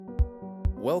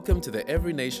Welcome to the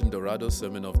Every Nation Dorado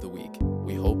Sermon of the Week.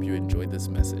 We hope you enjoyed this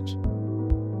message.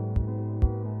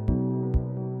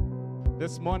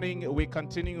 This morning, we're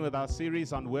continuing with our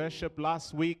series on worship.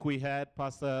 Last week, we had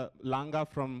Pastor Langa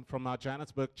from our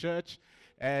Johannesburg church.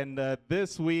 And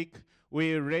this week,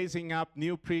 we're raising up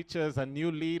new preachers and new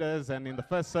leaders. And in the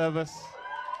first service,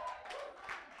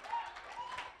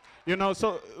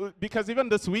 because even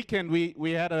this weekend,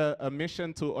 we had a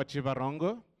mission to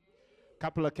Otjiwarongo.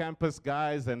 Couple of campus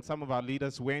guys and some of our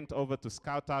leaders went over to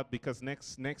scout out because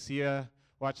next year,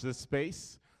 watch this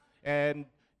space. And,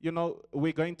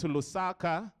 we're going to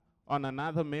Lusaka on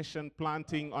another mission,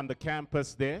 planting on the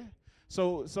campus there.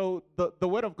 So the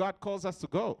word of God calls us to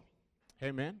go.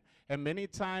 Amen. And many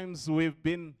times we've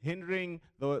been hindering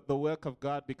the work of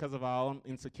God because of our own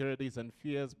insecurities and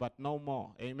fears, but no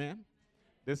more. Amen.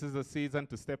 This is a season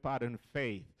to step out in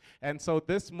faith. And so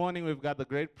this morning we've got the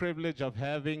great privilege of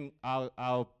having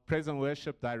our praise and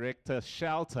worship director,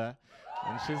 Shelter,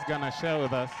 and she's going to share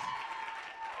with us.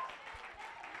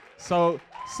 So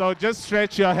just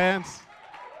stretch your hands.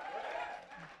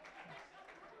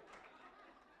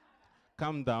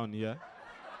 Come down here.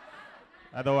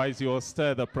 Otherwise you will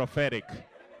stir the prophetic.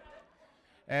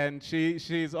 And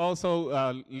she's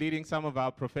also leading some of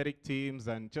our prophetic teams,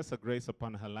 and just a grace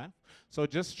upon her life. So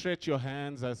just stretch your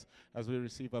hands as we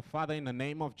receive her. Father, in the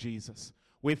name of Jesus,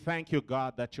 we thank you,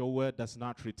 God, that your word does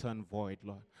not return void,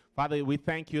 Lord. Father, we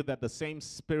thank you that the same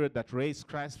Spirit that raised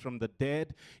Christ from the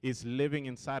dead is living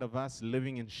inside of us,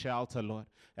 living in Shelter, Lord.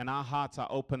 And our hearts are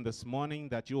open this morning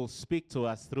that you will speak to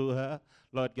us through her,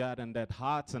 Lord God, and that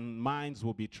hearts and minds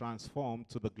will be transformed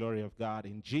to the glory of God.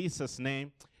 In Jesus'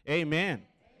 name, amen.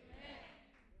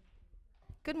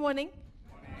 Good morning.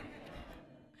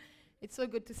 It's so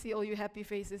good to see all you happy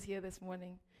faces here this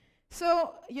morning.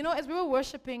 So, as we were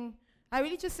worshiping, I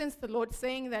really just sensed the Lord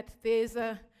saying that there's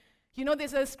a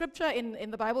scripture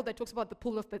in the Bible that talks about the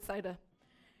pool of Bethsaida.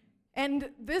 And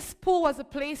this pool was a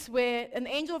place where an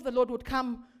angel of the Lord would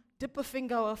come, dip a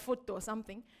finger or a foot or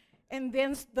something, and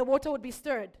then the water would be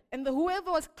stirred. And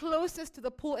whoever was closest to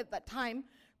the pool at that time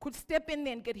could step in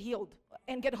there and get healed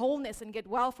and get wholeness and get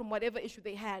well from whatever issue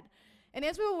they had. And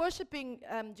as we were worshiping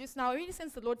just now, I really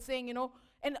sensed the Lord saying,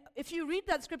 and if you read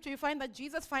that scripture, you find that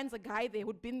Jesus finds a guy there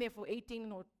who'd been there for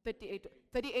 18 or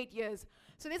 38 years.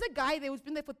 So there's a guy there who's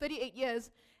been there for 38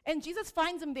 years, and Jesus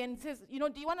finds him there and says,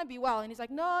 do you want to be well? And he's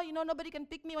like, no, nobody can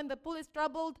pick me when the pool is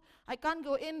troubled. I can't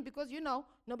go in because,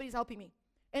 nobody's helping me.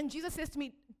 And Jesus says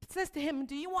to him,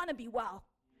 do you want to be well?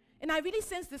 And I really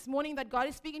sense this morning that God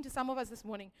is speaking to some of us this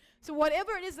morning. So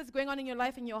whatever it is that's going on in your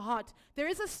life, in your heart, there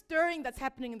is a stirring that's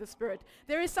happening in the Spirit.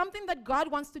 There is something that God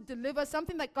wants to deliver,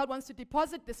 something that God wants to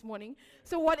deposit this morning.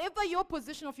 So whatever your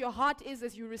position of your heart is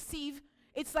as you receive,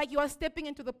 it's like you are stepping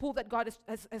into the pool that God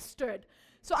has stirred.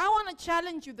 So I want to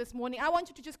challenge you this morning. I want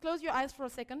you to just close your eyes for a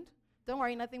second. Don't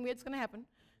worry, nothing weird's going to happen.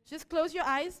 Just close your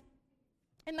eyes.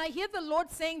 And I hear the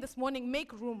Lord saying this morning,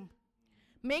 make room.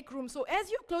 Make room. So as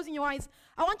you're closing your eyes,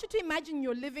 I want you to imagine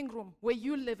your living room where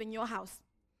you live in your house.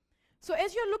 So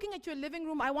as you're looking at your living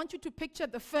room, I want you to picture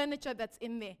the furniture that's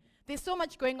in there. There's so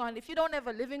much going on. If you don't have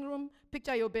a living room,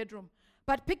 picture your bedroom.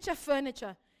 But picture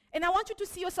furniture. And I want you to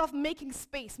see yourself making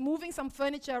space, moving some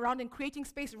furniture around and creating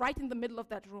space right in the middle of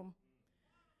that room.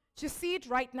 Just see it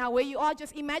right now where you are.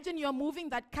 Just imagine you're moving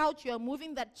that couch, you're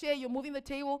moving that chair, you're moving the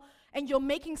table, and you're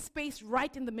making space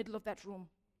right in the middle of that room.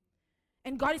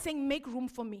 And God is saying, make room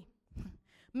for me.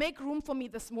 Make room for me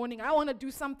this morning. I want to do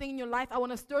something in your life. I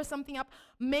want to stir something up.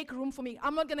 Make room for me.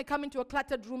 I'm not going to come into a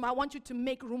cluttered room. I want you to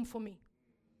make room for me.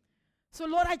 So,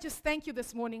 Lord, I just thank you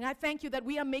this morning. I thank you that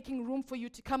we are making room for you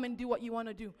to come and do what you want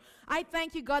to do. I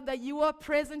thank you, God, that you are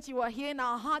present. You are here in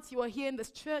our hearts. You are here in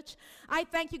this church. I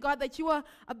thank you, God, that you are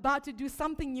about to do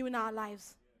something new in our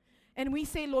lives. And we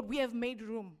say, Lord, we have made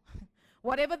room.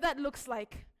 Whatever that looks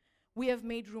like, we have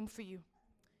made room for you.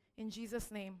 In Jesus'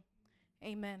 name,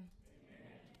 amen.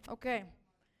 Okay,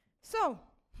 so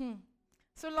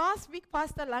last week,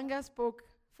 Pastor Langa spoke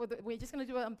we're just going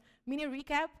to do a mini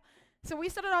recap. So we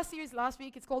started our series last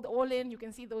week. It's called All In. You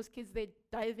can see those kids, they're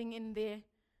diving in there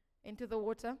into the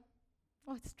water.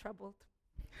 Oh, it's troubled.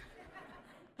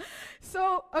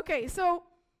 So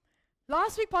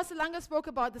last week, Pastor Langa spoke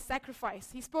about the sacrifice.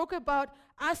 He spoke about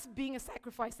us being a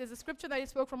sacrifice. There's a scripture that he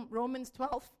spoke from Romans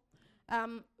 12,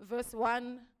 verse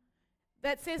 1,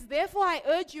 that says, therefore I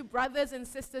urge you, brothers and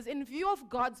sisters, in view of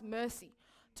God's mercy,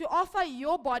 to offer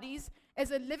your bodies as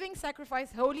a living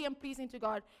sacrifice, holy and pleasing to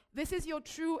God. This is your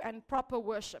true and proper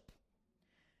worship.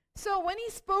 So when he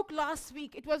spoke last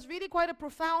week, it was really quite a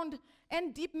profound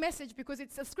and deep message because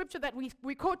it's a scripture that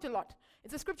we quote a lot.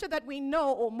 It's a scripture that we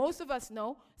know, or most of us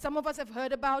know. Some of us have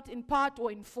heard about in part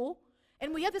or in full.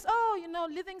 And we hear this,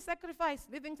 living sacrifice,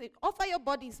 offer your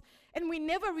bodies. And we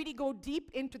never really go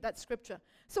deep into that scripture.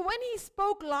 So when he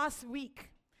spoke last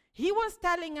week, he was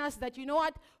telling us that, you know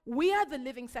what, we are the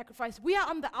living sacrifice. We are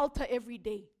on the altar every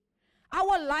day.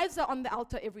 Our lives are on the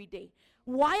altar every day.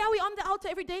 Why are we on the altar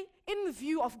every day? In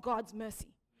view of God's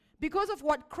mercy. Because of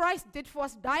what Christ did for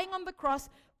us, dying on the cross,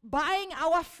 buying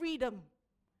our freedom.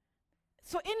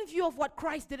 So in view of what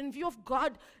Christ did, in view of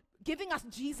God giving us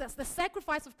Jesus, the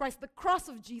sacrifice of Christ, the cross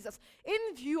of Jesus,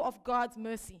 in view of God's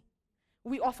mercy,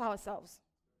 we offer ourselves.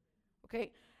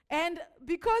 Okay? And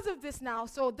because of this now,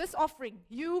 so this offering,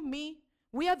 you, me,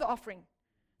 we are the offering.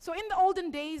 So in the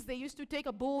olden days, they used to take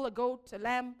a bull, a goat, a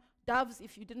lamb, doves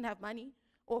if you didn't have money,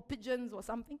 or pigeons or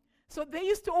something. So they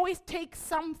used to always take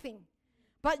something.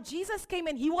 But Jesus came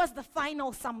and he was the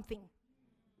final something.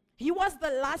 He was the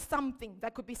last something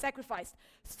that could be sacrificed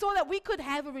so that we could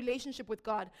have a relationship with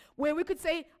God where we could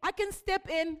say, I can step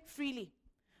in freely.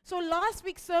 So last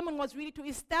week's sermon was really to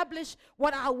establish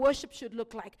what our worship should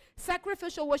look like.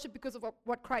 Sacrificial worship because of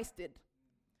what Christ did.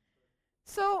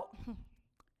 So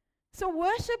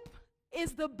worship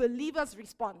is the believer's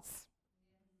response.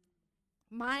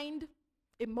 Mind,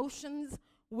 emotions,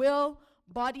 will,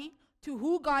 body, to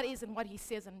who God is and what he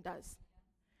says and does.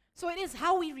 So it is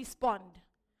how we respond.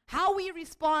 How we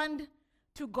respond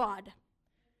to God.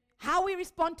 How we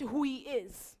respond to who he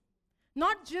is.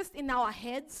 Not just in our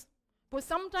heads, but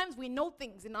sometimes we know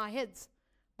things in our heads,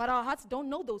 but our hearts don't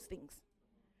know those things.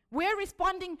 We're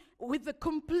responding with the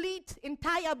complete,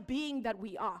 entire being that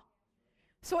we are.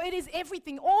 So it is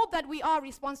everything. All that we are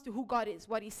responds to who God is.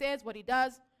 What he says, what he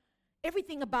does,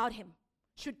 everything about him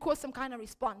should cause some kind of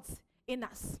response in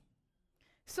us.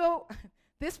 So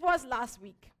this was last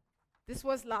week.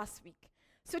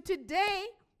 So today,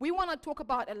 we want to talk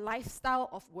about a lifestyle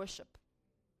of worship.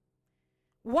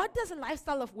 What does a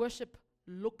lifestyle of worship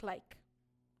look like?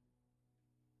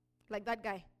 Like that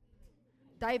guy,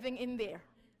 diving in there.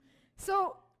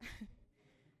 So,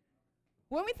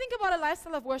 when we think about a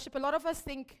lifestyle of worship, a lot of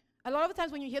the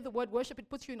times when you hear the word worship, it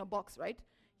puts you in a box, right?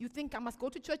 You think, I must go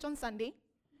to church on Sunday.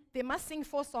 They must sing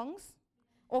 4 songs,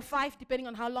 or 5, depending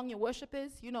on how long your worship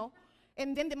is,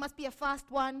 And then there must be a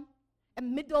fast one, a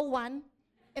middle one,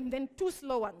 and then 2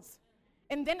 slow ones.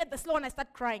 And then at the slow one, I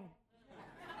start crying.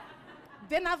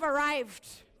 Then I've arrived.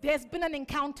 There's been an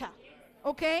encounter.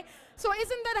 Okay? So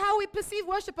isn't that how we perceive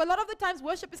worship? A lot of the times,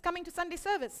 worship is coming to Sunday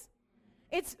service.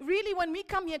 It's really when we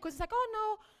come here, because it's like, oh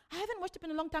no, I haven't worshiped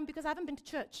in a long time because I haven't been to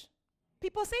church.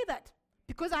 People say that.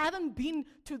 Because I haven't been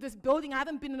to this building, I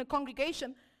haven't been in a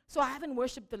congregation, so I haven't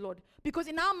worshiped the Lord. Because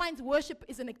in our minds, worship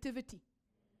is an activity.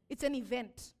 It's an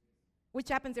event, which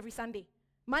happens every Sunday.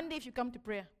 Monday, if you come to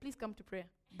prayer, please come to prayer.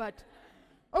 But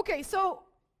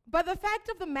the fact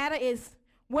of the matter is,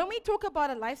 when we talk about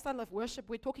a lifestyle of worship,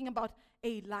 we're talking about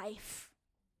a life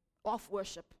of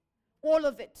worship. All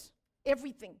of it,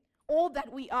 everything, all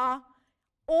that we are,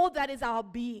 all that is our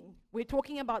being. We're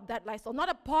talking about that lifestyle, not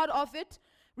a part of it.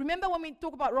 Remember when we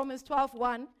talk about Romans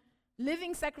 12:1,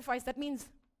 living sacrifice, that means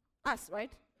us,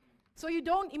 right? So you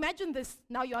don't imagine this.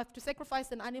 Now you have to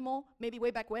sacrifice an animal, maybe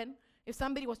way back when. If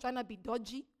somebody was trying to be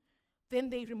dodgy, then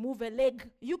they remove a leg.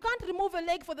 You can't remove a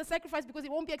leg for the sacrifice because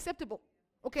it won't be acceptable.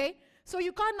 Okay? So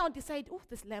you can't now decide,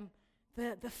 this lamb,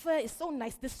 the fur is so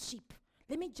nice, this sheep.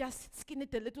 Let me just skin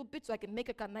it a little bit so I can make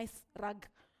a nice rug.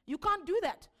 You can't do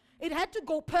that. It had to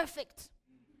go perfect.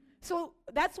 So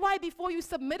that's why before you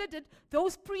submitted it,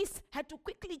 those priests had to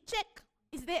quickly check.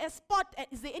 Is there a spot?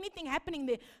 Is there anything happening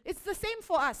there? It's the same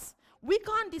for us. We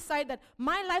can't decide that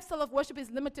my lifestyle of worship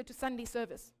is limited to Sunday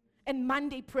service and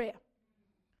Monday prayer.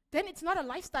 Then it's not a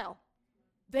lifestyle.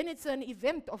 Then it's an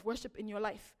event of worship in your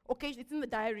life. Occasionally, it's in the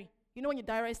diary. You know when you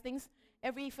diarize things?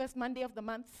 Every first Monday of the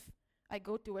month, I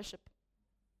go to worship.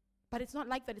 But it's not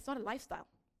like that. It's not a lifestyle.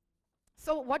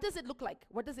 So what does it look like?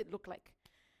 What does it look like?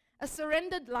 A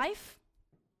surrendered life.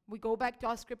 We go back to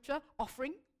our scripture,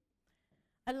 offering.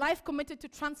 A life committed to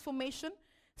transformation.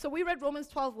 So we read Romans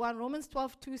 12:1. Romans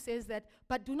 12:2 says that,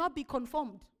 but do not be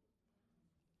conformed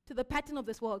to the pattern of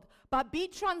this world, but be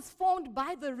transformed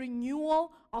by the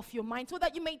renewal of your mind, so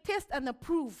that you may test and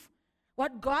approve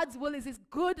what God's will is, his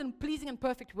good and pleasing and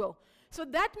perfect will. So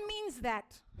that means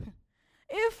that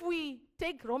if we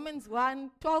take Romans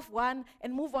 12:1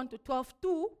 and move on to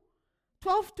 12:2,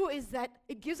 12:2 is that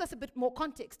it gives us a bit more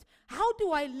context. How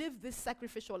do I live this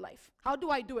sacrificial life? How do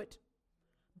I do it?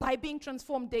 By being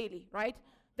transformed daily, right?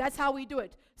 That's how we do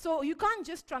it. So you can't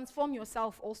just transform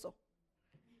yourself also.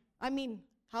 I mean,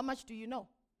 how much do you know,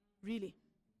 really?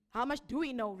 How much do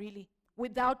we know, really,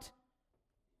 without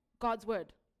God's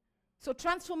word? So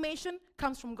transformation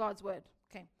comes from God's word,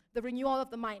 okay? The renewal of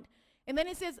the mind. And then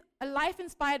it says, a life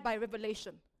inspired by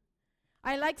revelation.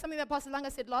 I like something that Pastor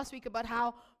Langa said last week about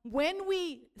how when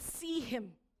we see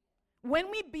him,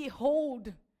 when we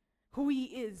behold who he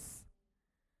is,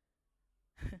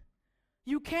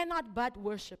 you cannot but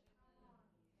worship.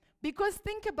 Because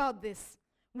think about this.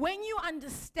 When you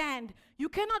understand, you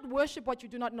cannot worship what you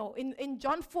do not know. In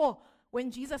John 4,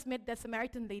 when Jesus met that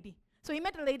Samaritan lady. So he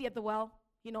met a lady at the well,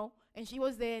 and she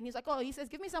was there. And he's like, he says,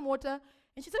 give me some water.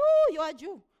 And she said, oh, you're a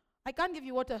Jew. I can't give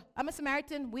you water. I'm a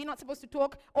Samaritan. We're not supposed to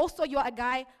talk. Also, you're a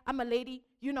guy. I'm a lady.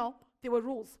 There were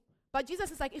rules. But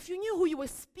Jesus is like, if you knew who you were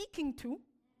speaking to,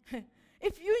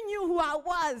 if you knew who I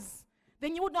was,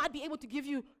 then you would not be able to give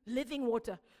you living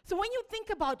water. So when you think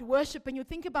about worship and you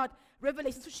think about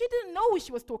revelation, so she didn't know who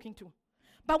she was talking to.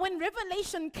 But when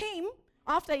revelation came,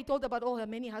 after he told about all her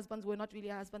many husbands were not really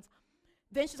her husbands,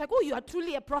 then she's like, oh, you are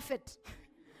truly a prophet.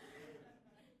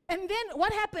 And then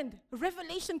what happened?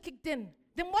 Revelation kicked in.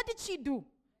 Then what did she do?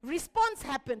 Response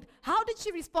happened. How did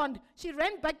she respond? She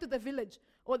ran back to the village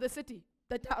or the city,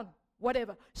 the town,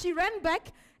 whatever. She ran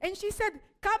back and she said,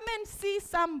 come and see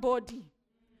somebody.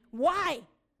 Why?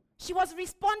 She was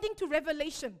responding to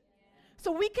revelation.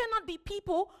 So we cannot be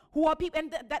people who are people,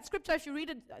 and that scripture, if you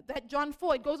read it, that John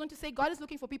 4, it goes on to say God is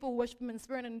looking for people who worship him in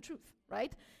spirit and in truth,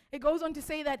 right? It goes on to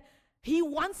say that he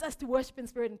wants us to worship in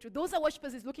spirit and truth. Those are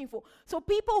worshipers he's looking for. So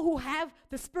people who have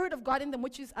the Spirit of God in them,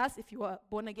 which is us if you are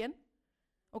born again,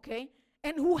 okay?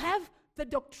 And who have the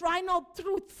doctrinal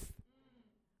truth,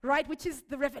 right? Which is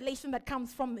the revelation that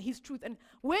comes from his truth. And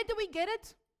where do we get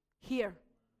it? Here,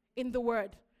 in the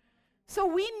Word. So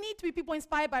we need to be people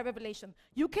inspired by revelation.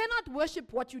 You cannot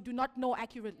worship what you do not know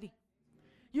accurately.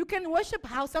 You can worship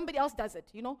how somebody else does it,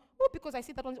 Oh, because I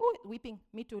see that one, weeping,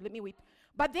 me too, let me weep.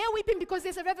 But they're weeping because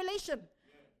there's a revelation.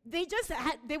 They just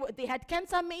had, they had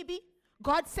cancer maybe.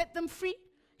 God set them free.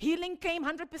 Healing came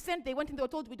 100%. They went and they were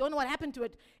told, we don't know what happened to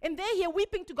it. And they're here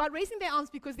weeping to God, raising their arms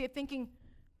because they're thinking,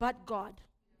 but God.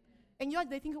 And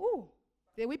they think,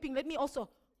 they're weeping, let me also.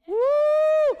 Woo!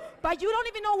 But you don't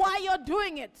even know why you're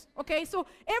doing it. Okay, so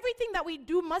everything that we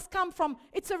do must come from,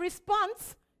 it's a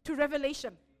response to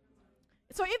revelation.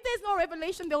 So if there's no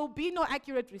revelation, there will be no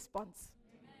accurate response.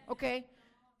 Okay?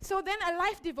 So then a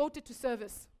life devoted to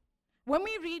service. When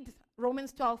we read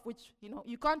Romans 12, which,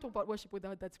 you can't talk about worship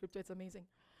without that scripture, it's amazing.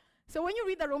 So when you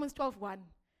read the Romans 12:1,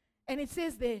 and it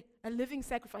says there, a living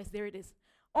sacrifice, there it is.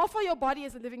 Offer your body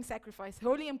as a living sacrifice,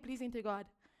 holy and pleasing to God.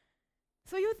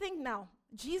 So you think now,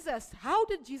 Jesus, how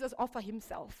did Jesus offer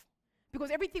himself?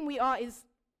 Because everything we are is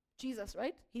Jesus,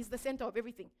 right? He's the center of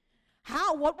everything.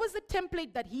 How? What was the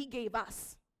template that he gave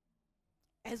us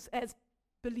as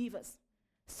believers?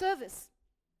 Service.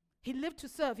 He lived to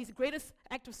serve. His greatest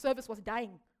act of service was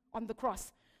dying on the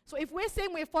cross. So if we're saying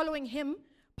we're following him,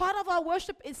 part of our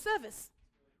worship is service.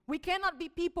 We cannot be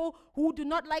people who do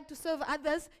not like to serve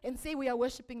others and say we are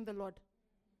worshiping the Lord.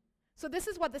 So this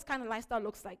is what this kind of lifestyle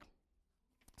looks like.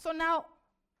 So now,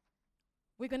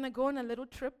 we're going to go on a little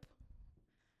trip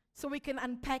so we can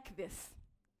unpack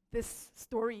this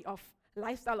story of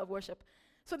lifestyle of worship.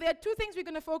 So there are two things we're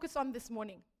going to focus on this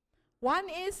morning. One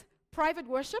is private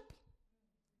worship.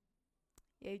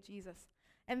 Yay, Jesus.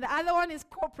 And the other one is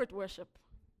corporate worship.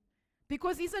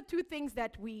 Because these are two things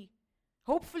that we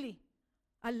hopefully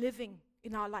are living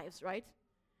in our lives, right?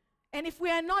 And if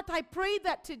we are not, I pray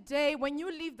that today, when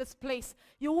you leave this place,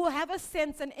 you will have a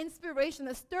sense, an inspiration,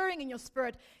 a stirring in your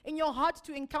spirit, in your heart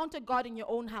to encounter God in your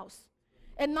own house.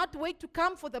 And not wait to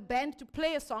come for the band to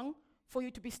play a song for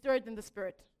you to be stirred in the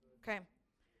spirit. Okay.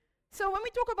 So when we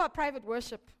talk about private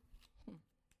worship,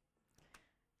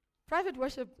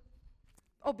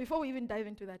 before we even dive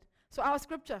into that. So our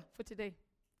scripture for today.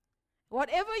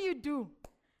 Whatever you do,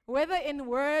 whether in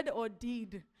word or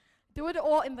deed, do it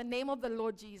all in the name of the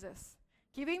Lord Jesus,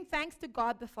 giving thanks to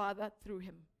God the Father through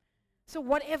him. So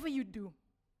whatever you do,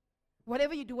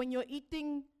 when you're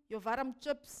eating your varam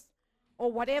chips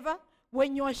or whatever,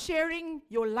 when you're sharing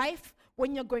your life,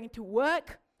 when you're going to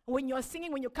work, when you're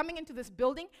singing, when you're coming into this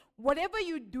building, whatever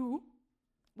you do,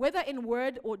 whether in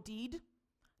word or deed,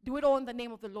 do it all in the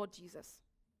name of the Lord Jesus.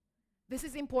 This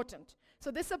is important.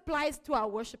 So this applies to our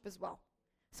worship as well.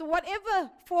 So whatever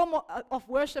form of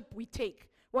worship we take,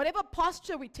 whatever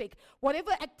posture we take,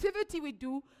 whatever activity we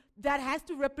do that has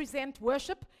to represent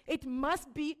worship, it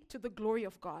must be to the glory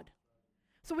of God.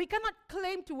 So we cannot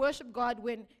claim to worship God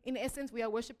when, in essence, we are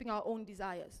worshiping our own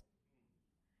desires.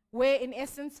 Where, in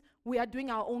essence, we are doing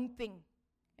our own thing.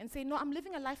 And say, no, I'm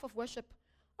living a life of worship.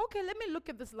 Okay, let me look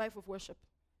at this life of worship.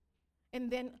 And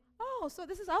then, oh, so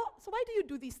this is how, so why do you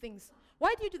do these things?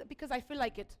 Why do you do that? Because I feel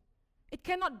like it. It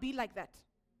cannot be like that.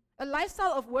 A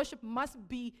lifestyle of worship must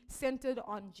be centered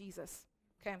on Jesus.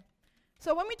 Okay.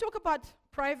 So when we talk about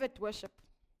private worship,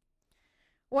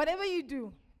 whatever you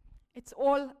do, it's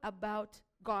all about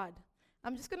God.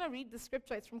 I'm just going to read the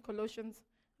scripture. It's from Colossians.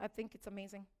 I think it's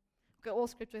amazing. Okay, all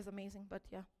scripture is amazing, but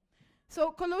yeah.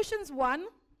 So Colossians 1,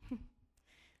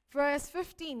 verse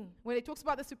 15, where it talks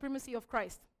about the supremacy of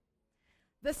Christ.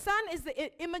 The Son is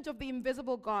the image of the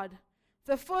invisible God,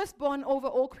 the firstborn over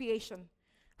all creation.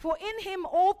 For in him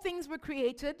all things were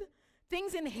created,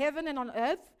 things in heaven and on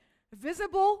earth,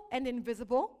 visible and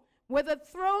invisible, whether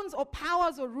thrones or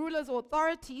powers or rulers or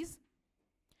authorities.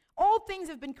 All things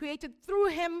have been created through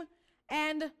him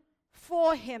and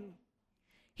for him.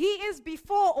 He is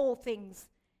before all things,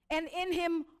 and in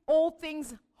him all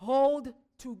things hold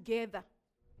together.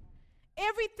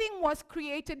 Everything was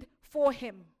created for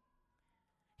him.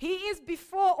 He is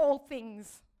before all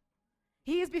things.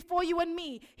 He is before you and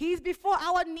me. He is before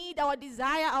our need, our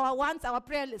desire, our wants, our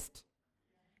prayer list.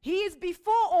 He is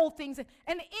before all things,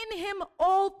 and in him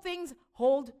all things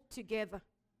hold together.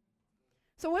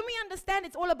 So when we understand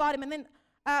it's all about him, and then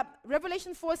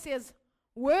Revelation 4 says,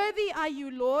 "Worthy are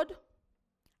you, Lord,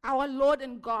 our Lord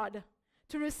and God,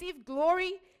 to receive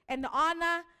glory and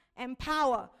honor and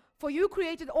power. For you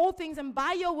created all things, and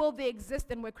by your will they exist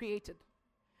and were created."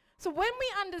 So when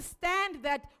we understand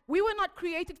that we were not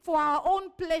created for our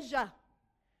own pleasure,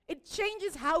 it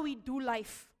changes how we do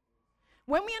life.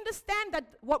 When we understand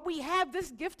that what we have,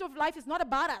 this gift of life, is not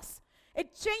about us,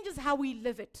 it changes how we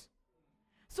live it.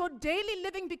 So daily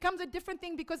living becomes a different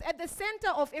thing, because at the center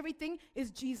of everything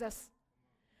is Jesus.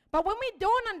 But when we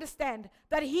don't understand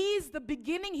that he is the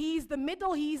beginning, he is the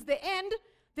middle, he is the end,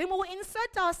 then we'll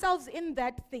insert ourselves in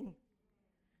that thing.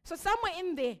 So somewhere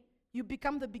in there, you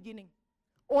become the beginning,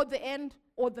 or the end,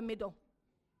 or the middle.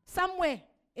 Somewhere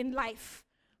in life.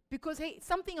 Because, hey,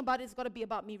 something about it's got to be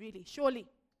about me, really. Surely.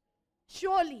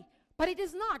 But it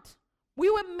is not. We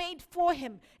were made for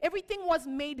him. Everything was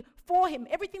made for him.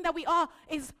 Everything that we are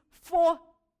is for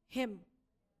him.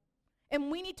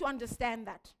 And we need to understand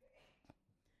that.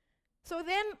 So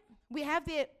then we have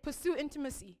the pursue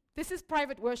intimacy. This is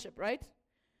private worship, right?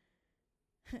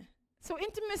 So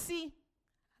intimacy,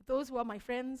 those who are my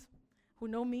friends, who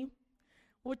know me,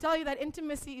 will tell you that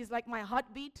intimacy is like my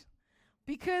heartbeat,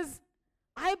 because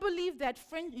I believe that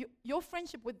your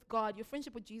friendship with God, your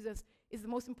friendship with Jesus, is the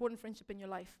most important friendship in your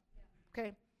life.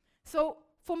 Okay? So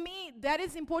for me, that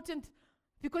is important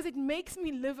because it makes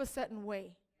me live a certain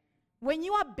way. When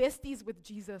you are besties with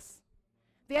Jesus,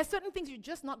 there are certain things you're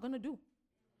just not going to do.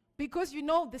 Because you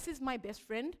know, this is my best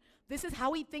friend. This is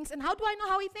how he thinks. And how do I know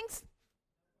how he thinks?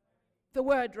 The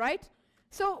word, right?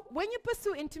 So when you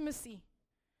pursue intimacy,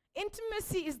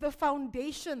 intimacy is the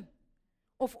foundation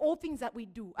of all things that we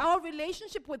do. Our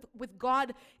relationship with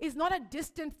God is not a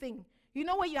distant thing. You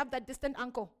know where you have that distant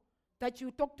uncle that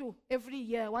you talk to every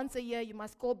year. Once a year you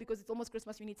must call because it's almost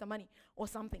Christmas, you need some money or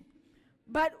something.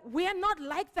 But we are not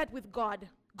like that with God.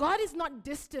 God is not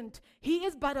distant. He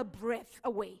is but a breath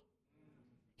away.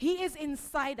 He is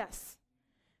inside us.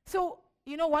 So,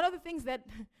 you know, one of the things that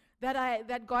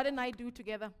God and I do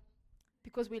together,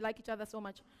 because we like each other so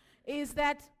much, is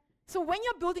that, so when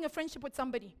you're building a friendship with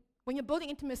somebody, when you're building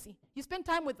intimacy, you spend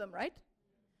time with them, right?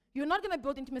 You're not going to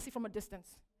build intimacy from a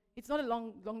distance. It's not a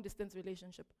long distance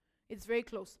relationship. It's very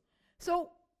close. So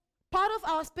part of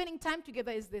our spending time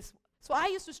together is this. So I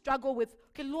used to struggle with,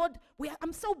 okay, Lord,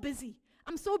 I'm so busy.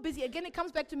 Again, it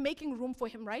comes back to making room for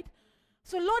him, right?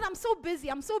 So Lord, I'm so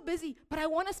busy, but I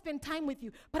want to spend time with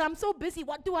you. But I'm so busy,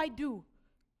 what do I do?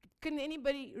 Can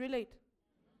anybody relate?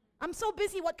 I'm so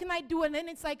busy, what can I do? And then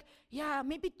it's like, yeah,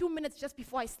 maybe 2 minutes just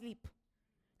before I sleep.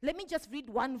 Let me just read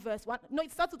one verse.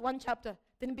 It starts with one chapter.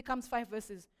 Then it becomes 5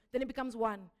 verses. Then it becomes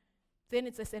 1. Then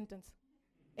it's a sentence.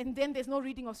 And then there's no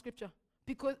reading of scripture.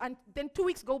 And then 2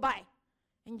 weeks go by.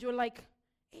 And you're like,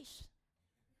 ish,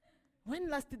 when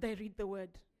last did I read the word?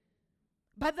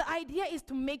 But the idea is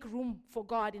to make room for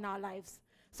God in our lives.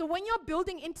 So when you're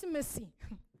building intimacy,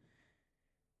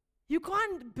 you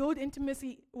can't build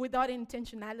intimacy without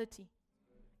intentionality.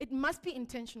 It must be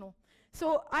intentional.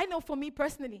 So I know for me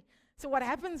personally, so what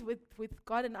happens with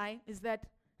God and I is that,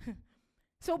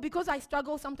 so because I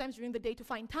struggle sometimes during the day to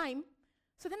find time,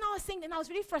 so then I was saying, and I was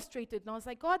really frustrated, and I was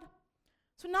like, God,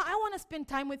 so now I want to spend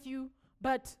time with you,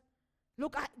 but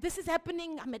look, this is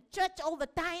happening, I'm at church all the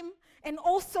time, and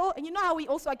you know how we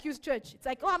also accuse church. It's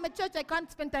like, oh, I'm at church, I can't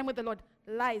spend time with the Lord.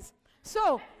 Lies.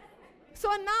 So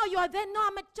now you are there, no,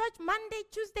 I'm at church Monday,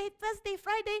 Tuesday, Thursday,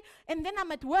 Friday, and then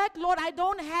I'm at work, Lord, I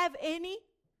don't have any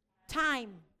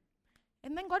time.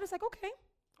 And then God is like,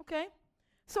 okay.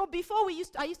 So before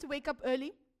I used to wake up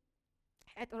early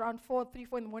at around 3,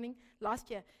 4 in the morning last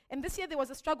year. And this year there was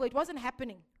a struggle. It wasn't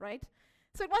happening, right?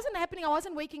 So it wasn't happening. I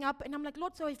wasn't waking up. And I'm like,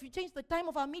 Lord, so if you change the time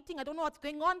of our meeting, I don't know what's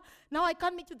going on. Now I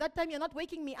can't meet you that time. You're not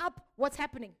waking me up. What's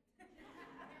happening?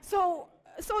 So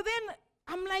then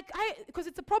I'm like, because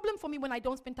it's a problem for me when I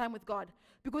don't spend time with God.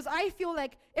 Because I feel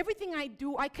like everything I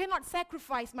do, I cannot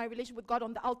sacrifice my relationship with God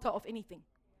on the altar of anything.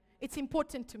 It's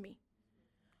important to me.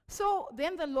 So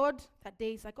then the Lord that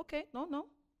day is like, okay, no.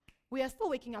 We are still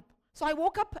waking up. So I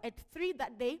woke up at 3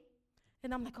 that day.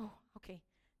 And I'm like, oh, okay.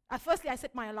 Firstly, I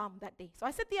set my alarm that day. So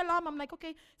I set the alarm. I'm like,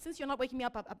 okay, since you're not waking me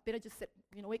up, I better just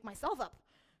wake myself up.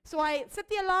 So I set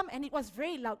the alarm, and it was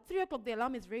very loud. 3 o'clock, the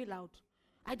alarm is very loud.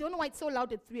 I don't know why it's so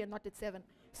loud at 3 and not at 7.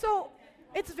 So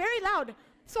it's very loud.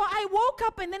 So I woke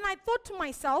up, and then I thought to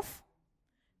myself,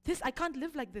 I can't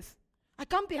live like this. I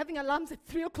can't be having alarms at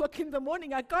 3 o'clock in the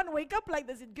morning. I can't wake up like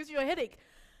this. It gives you a headache.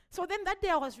 So then that day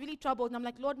I was really troubled, and I'm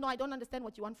like, Lord, no, I don't understand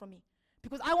what you want from me.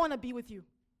 Because I want to be with you.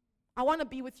 I want to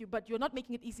be with you, but you're not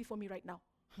making it easy for me right now.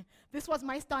 This was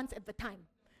my stance at the time.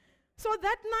 So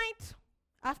that night,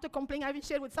 after complaining, I even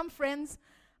shared with some friends,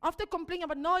 after complaining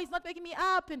about, no, he's not waking me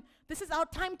up, and this is our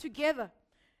time together.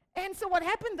 And so what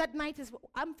happened that night is,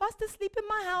 I'm fast asleep in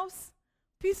my house,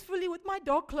 peacefully with my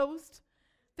door closed.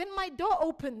 Then my door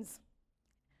opens.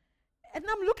 And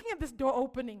I'm looking at this door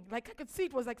opening. Like I could see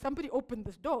it was like somebody opened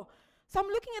this door. So I'm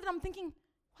looking at it, I'm thinking,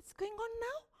 what's going on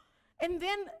now? And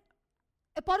then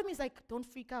a part of me is like, don't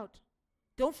freak out.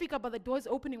 Don't freak out, but the door is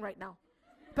opening right now.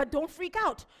 But don't freak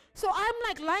out. So I'm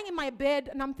like lying in my bed,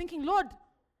 and I'm thinking, Lord,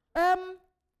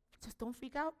 just don't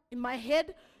freak out in my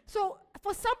head. So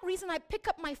for some reason, I pick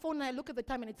up my phone and I look at the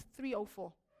time, and it's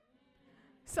 3:04.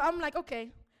 So I'm like,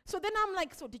 okay. So then I'm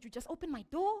like, so did you just open my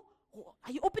door? Or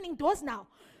are you opening doors now?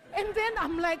 And then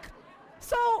I'm like,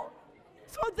 so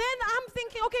then I'm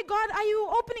thinking, okay, God, are you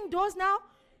opening doors now?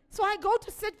 So I go to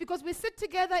sit, because we sit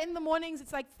together in the mornings.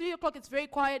 It's like 3 o'clock. It's very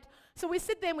quiet. So we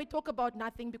sit there and we talk about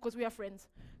nothing because we are friends.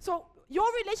 So your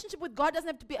relationship with God doesn't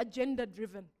have to be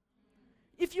agenda-driven.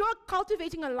 If you're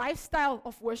cultivating a lifestyle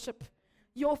of worship,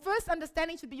 your first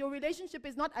understanding should be your relationship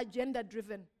is not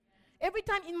agenda-driven. Every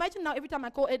time I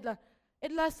call Edla,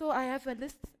 so I have a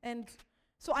list, and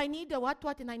so I need a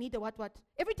what, and I need a what.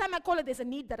 Every time I call her, there's a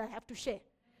need that I have to share.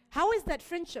 How is that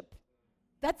friendship?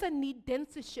 That's a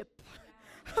need-densership.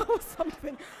 Or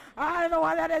something. I don't know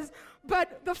what that is.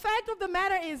 But the fact of the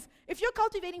matter is, if you're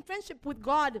cultivating friendship with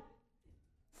God,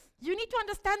 you need to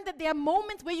understand that there are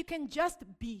moments where you can just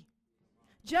be.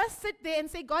 Just sit there and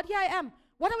say, God, here I am.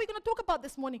 What are we going to talk about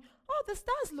this morning? Oh, the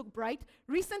stars look bright.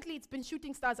 Recently, it's been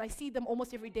shooting stars. I see them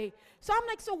almost every day. So I'm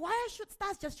like, so why are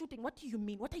stars just shooting? What do you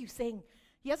mean? What are you saying?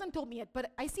 He hasn't told me yet,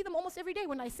 but I see them almost every day.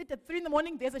 When I sit at 3 in the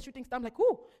morning, there's a shooting star. I'm like,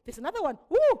 ooh, there's another one.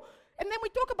 Ooh. And then we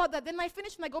talk about that. Then I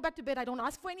finish and I go back to bed. I don't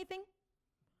ask for anything.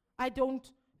 I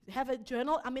don't have a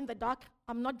journal. I'm in the dark.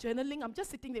 I'm not journaling. I'm just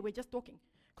sitting there. We're just talking.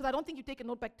 Because I don't think you take a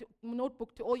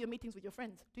notebook to all your meetings with your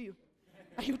friends, do you?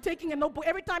 Are you taking a notebook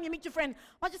every time you meet your friend?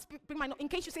 I'll just bring my in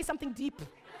case you say something deep.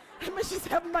 I must just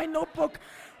have my notebook,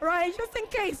 right? Just in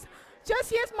case.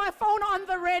 Just here's my phone on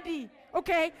the ready,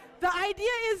 okay? The idea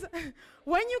is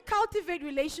when you cultivate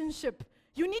relationship,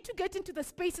 you need to get into the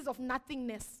spaces of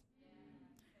nothingness.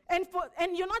 And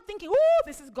you're not thinking, oh,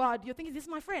 this is God. You're thinking, this is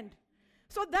my friend.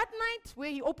 So that night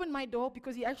where he opened my door,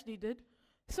 because he actually did,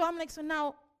 so I'm like, so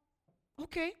now,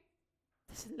 okay,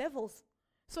 this is levels.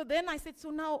 So then I said, so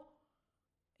now,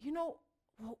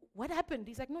 what happened?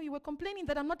 He's like, no, you were complaining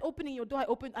that I'm not opening your door.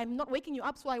 I'm not waking you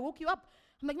up, so I woke you up.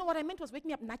 I'm like, no, what I meant was wake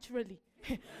me up naturally.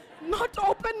 Not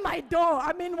open my door.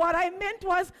 I mean, what I meant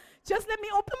was just let me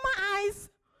open my eyes.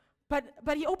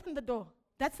 But he opened the door.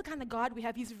 That's the kind of God we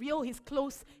have. He's real, he's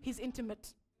close, he's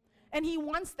intimate. And he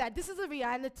wants that. This is a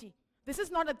reality. This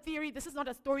is not a theory. This is not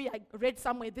a story I read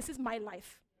somewhere. This is my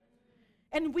life.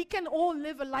 And we can all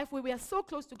live a life where we are so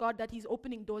close to God that he's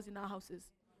opening doors in our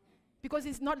houses. Because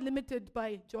he's not limited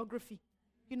by geography.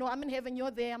 I'm in heaven, you're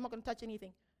there, I'm not going to touch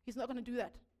anything. He's not going to do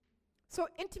that. So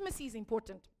intimacy is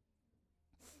important.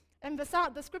 And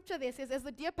the scripture there says, as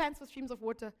the deer pants for streams of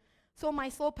water, so my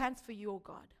soul pants for you, O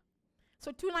God.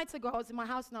 So 2 nights ago, I was in my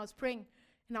house and I was praying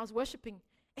and I was worshiping.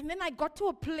 And then I got to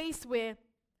a place where,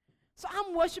 so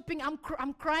I'm worshiping, I'm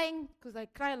crying, because I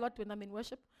cry a lot when I'm in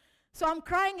worship. So I'm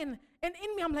crying and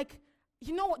in me I'm like,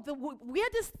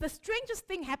 the strangest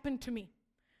thing happened to me.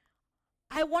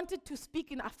 I wanted to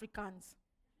speak in Afrikaans.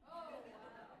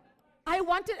 I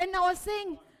was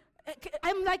saying,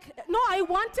 I'm like, no, I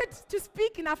wanted to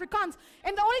speak in Afrikaans.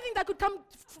 And the only thing that could come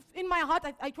in my heart,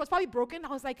 it was probably broken. I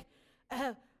was like,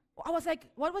 I was like,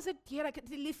 what was it? Here, I can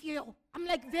live you. I'm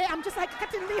like, there. I'm just like, I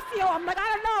can live you. I'm like, I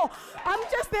don't know. I'm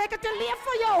just there. I can live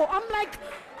for you. I'm like,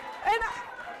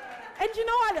 and you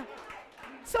know what?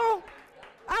 So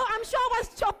I'm sure I was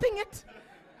chopping it.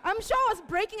 I'm sure I was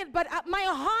breaking it. But my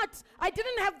heart, I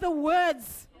didn't have the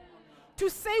words to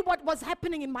say what was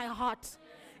happening in my heart.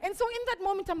 And so in that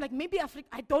moment, I'm like, maybe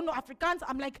I don't know Afrikaans.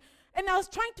 I'm like, and I was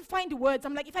trying to find words.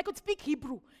 I'm like, if I could speak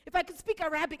Hebrew, if I could speak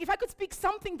Arabic, if I could speak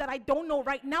something that I don't know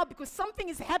right now because something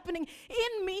is happening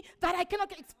in me that I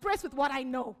cannot express with what I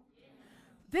know.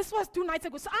 This was 2 nights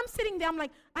ago. So I'm sitting there, I'm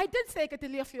like, I did say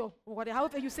Keteliafio, or whatever,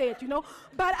 however you say it, you know.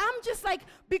 But I'm just like,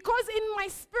 because in my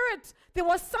spirit, there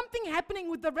was something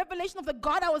happening with the revelation of the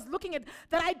God I was looking at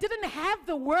that I didn't have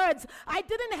the words. I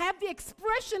didn't have the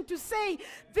expression to say,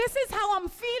 this is how I'm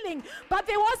feeling. But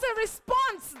there was a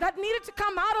response that needed to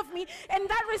come out of me, and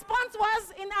that response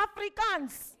was in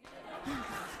Afrikaans.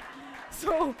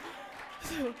 So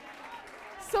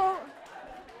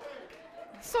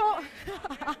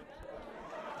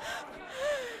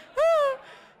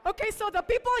okay, so the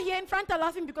people here in front are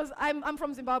laughing because I'm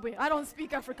from Zimbabwe. I don't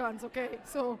speak Afrikaans, okay?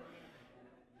 So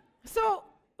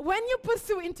when you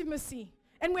pursue intimacy,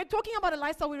 and we're talking about a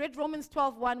lifestyle, we read Romans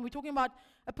 12:1, we're talking about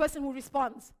a person who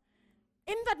responds.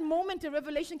 In that moment, a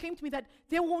revelation came to me that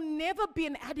there will never be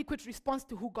an adequate response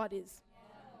to who God is.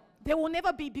 There will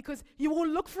never be, because you will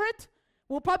look for it.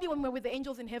 Well, probably when we're with the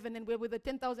angels in heaven and we're with the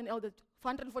 10,000 elders,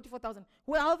 144,000.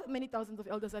 Well, how many thousands of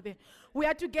elders are there? We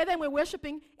are together and we're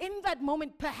worshiping. In that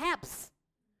moment, perhaps,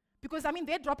 because I mean,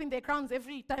 they're dropping their crowns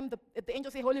every time the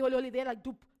angels say, holy, holy, holy, they're like,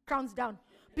 doop, crowns down.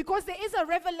 Because there is a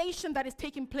revelation that is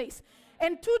taking place.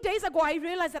 And 2 days ago, I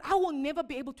realized that I will never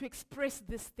be able to express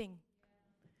this thing.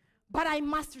 But I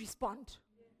must respond.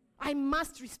 I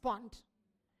must respond.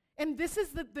 And this is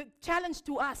the challenge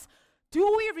to us.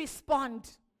 Do we respond?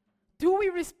 Do we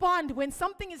respond when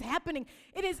something is happening?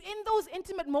 It is in those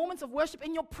intimate moments of worship,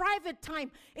 in your private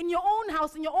time, in your own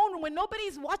house, in your own room, when nobody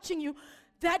is watching you,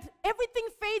 that everything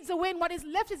fades away and what is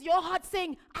left is your heart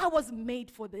saying, I was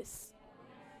made for this.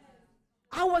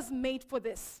 I was made for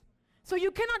this. So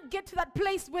you cannot get to that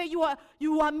place where you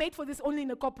are made for this only in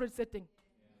a corporate setting.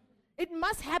 It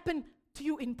must happen to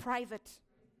you in private.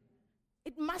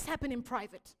 It must happen in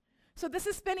private. So this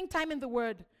is spending time in the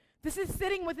Word. This is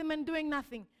sitting with Him and doing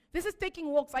nothing. This is taking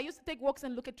walks. I used to take walks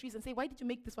and look at trees and say, why did you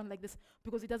make this one like this?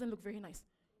 Because it doesn't look very nice.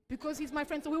 Because he's my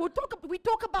friend. So we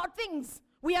talk about things.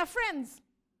 We are friends.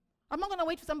 I'm not going to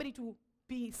wait for somebody to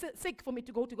be sick for me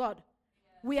to go to God.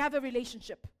 We have a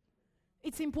relationship.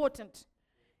 It's important.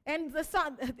 And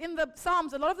in the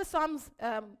Psalms, a lot of the Psalms,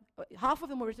 half of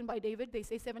them were written by David. They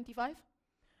say 75.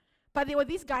 But there were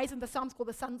these guys in the Psalms called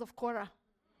the sons of Korah.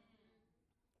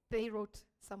 They wrote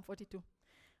Psalm 42.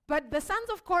 But the sons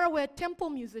of Korah were temple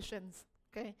musicians,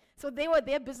 okay? So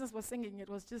their business was singing. It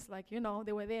was just like,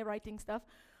 they were there writing stuff.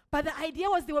 But the idea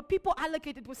was there were people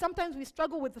allocated. Sometimes we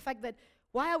struggle with the fact that,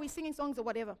 why are we singing songs or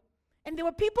whatever? And there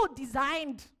were people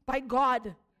designed by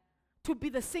God to be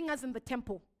the singers in the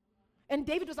temple. And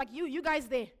David was like, you guys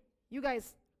there. You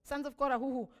guys, sons of Korah,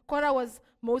 who? Korah was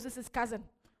Moses' cousin.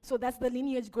 So that's the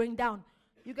lineage going down.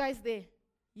 You guys there.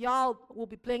 Y'all will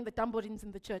be playing the tambourines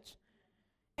in the church.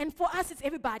 And for us, it's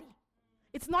everybody.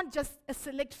 It's not just a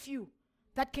select few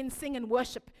that can sing and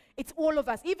worship. It's all of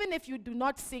us. Even if you do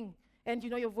not sing, and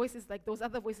your voice is like those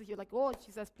other voices, you're like, oh,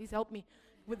 Jesus, please help me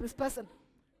with this person.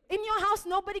 In your house,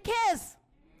 nobody cares.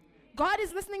 God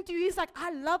is listening to you. He's like,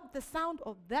 I love the sound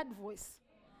of that voice.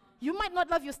 You might not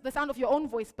love the sound of your own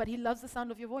voice, but He loves the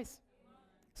sound of your voice.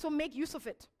 So make use of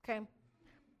it, okay?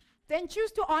 Then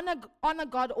choose to honor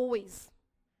God always.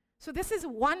 So this is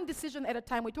one decision at a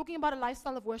time. We're talking about a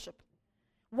lifestyle of worship.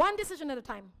 One decision at a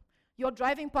time. You're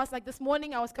driving past, like this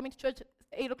morning, I was coming to church at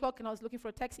 8 o'clock and I was looking for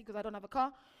a taxi because I don't have a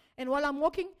car. And while I'm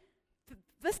walking,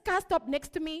 this car stopped next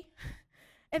to me.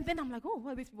 And then I'm like, oh, who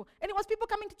are these people? And it was people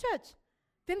coming to church.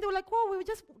 Then they were like, oh, we were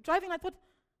just driving. I thought,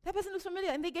 that person looks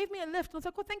familiar. And they gave me a lift. I was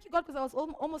like, oh, thank you, God, because I was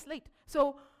almost late.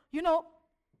 So,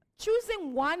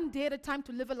 choosing one day at a time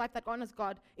to live a life that honors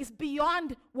God is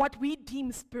beyond what we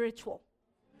deem spiritual.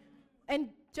 And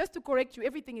just to correct you,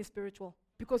 everything is spiritual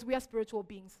because we are spiritual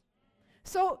beings.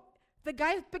 So the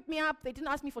guys picked me up. They didn't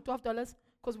ask me for $12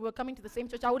 because we were coming to the same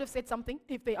church. I would have said something.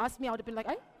 If they asked me, I would have been like,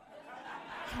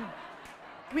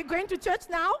 we're going to church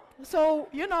now. So,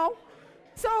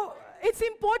 So it's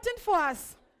important for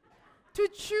us to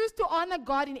choose to honor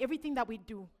God in everything that we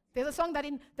do. There's a song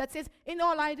that says, in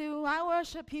all I do, I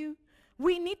worship you.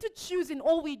 We need to choose in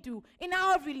all we do, in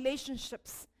our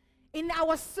relationships, in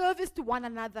our service to one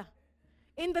another,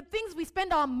 in the things we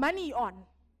spend our money on.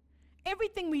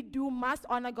 Everything we do must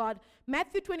honor God.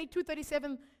 Matthew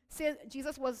 22:37 says,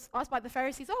 Jesus was asked by the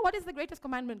Pharisees, oh, what is the greatest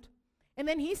commandment? And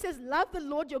then he says, love the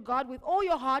Lord your God with all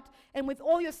your heart and with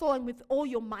all your soul and with all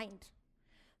your mind.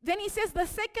 Then he says the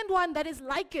second one that is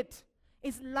like it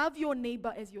is love your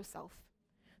neighbor as yourself.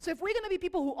 So if we're going to be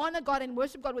people who honor God and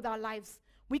worship God with our lives,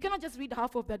 we cannot just read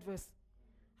half of that verse.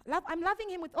 I'm loving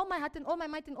him with all my heart and all my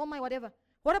might and all my whatever.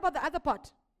 What about the other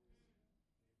part?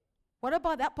 What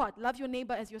about that part? Love your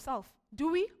neighbor as yourself.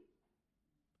 Do we?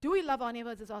 Do we love our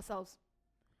neighbors as ourselves?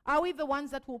 Are we the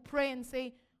ones that will pray and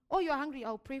say, oh, you're hungry,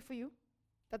 I'll pray for you,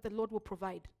 that the Lord will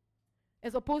provide?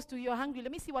 As opposed to, you're hungry,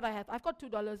 let me see what I have. I've got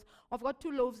 $2, I've got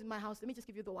 2 loaves in my house, let me just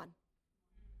give you the one.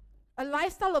 A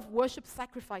lifestyle of worship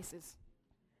sacrifices.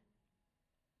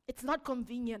 It's not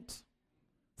convenient.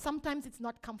 Sometimes it's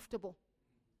not comfortable.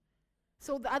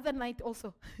 So the other night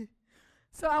also,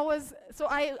 I was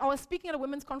speaking at a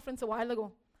women's conference a while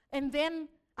ago, and then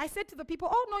I said to the people,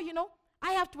 oh no,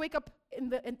 I have to wake up in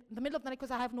the middle of the night because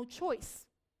I have no choice.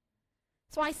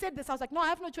 So I said this, I was like, no, I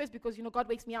have no choice because, God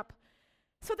wakes me up.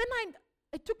 So then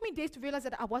it took me days to realize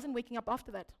that I wasn't waking up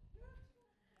after that.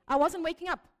 I wasn't waking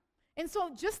up. And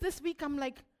so just this week, I'm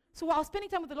like, so while I was spending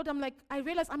time with the Lord, I'm like, I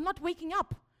realized I'm not waking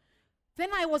up. Then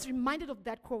I was reminded of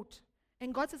that quote.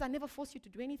 And God says, I never forced you to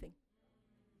do anything.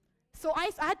 So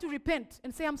I had to repent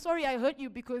and say, I'm sorry I hurt you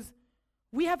because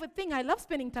we have a thing. I love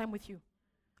spending time with you.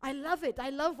 I love it. I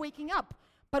love waking up.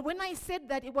 But when I said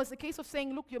that, it was a case of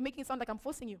saying, look, you're making it sound like I'm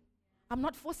forcing you. I'm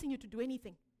not forcing you to do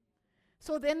anything.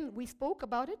 So then we spoke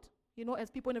about it, as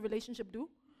people in a relationship do.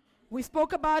 We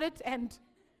spoke about it and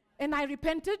I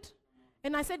repented.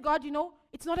 And I said, God,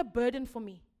 it's not a burden for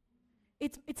me.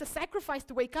 It's a sacrifice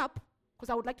to wake up because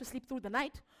I would like to sleep through the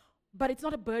night, but it's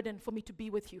not a burden for me to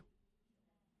be with you.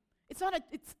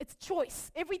 It's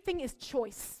choice. Everything is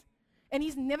choice. And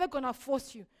he's never going to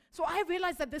force you. So I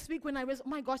realized that this week when I realized, oh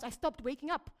my gosh, I stopped waking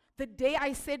up. The day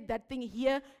I said that thing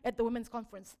here at the women's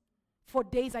conference. For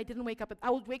days I didn't wake up. I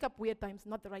would wake up weird times,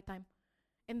 not the right time.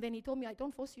 And then he told me, I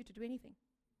don't force you to do anything.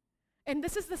 And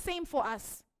this is the same for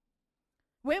us.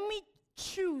 When we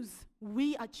choose,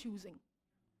 we are choosing.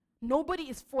 Nobody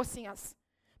is forcing us.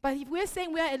 But if we're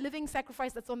saying we are a living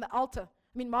sacrifice that's on the altar,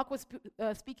 Mark was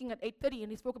speaking at 8:30,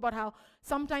 and he spoke about how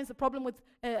sometimes the problem with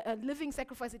a living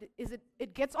sacrifice is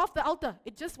it gets off the altar.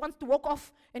 It just wants to walk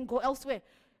off and go elsewhere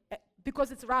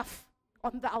because it's rough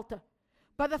on the altar.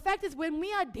 But the fact is, when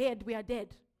we are dead, we are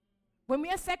dead. When we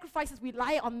are sacrifices, we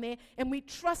lie on there, and we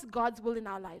trust God's will in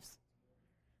our lives.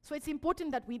 So it's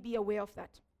important that we be aware of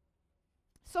that.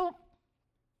 So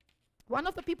one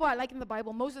of the people I like in the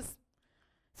Bible, Moses.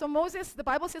 So Moses, the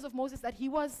Bible says of Moses that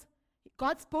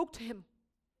God spoke to him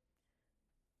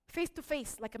face to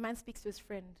face like a man speaks to his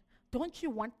friend. Don't you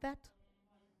want that?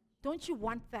 Don't you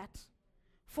want that?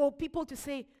 For people to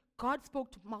say, God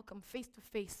spoke to Malcolm face to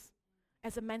face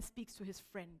as a man speaks to his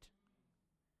friend.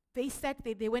 They sat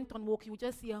there, they went on walk. You would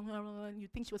just see her, and you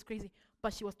think she was crazy,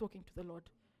 but she was talking to the Lord.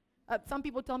 Some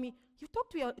people tell me, you talk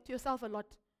to yourself a lot.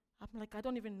 I'm like, I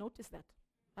don't even notice that.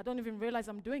 I don't even realize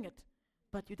I'm doing it.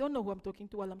 But you don't know who I'm talking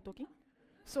to while I'm talking.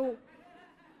 So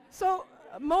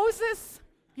Moses,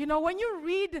 when you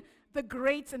read the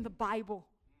greats in the Bible,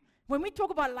 when we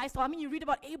talk about lifestyle, you read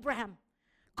about Abraham.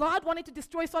 God wanted to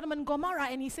destroy Sodom and Gomorrah,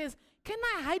 and he says, can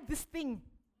I hide this thing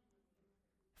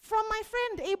from my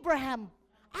friend Abraham?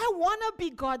 I want to be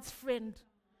God's friend.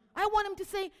 I want him to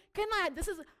say,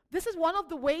 this is one of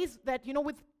the ways that,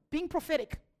 with being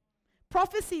prophetic.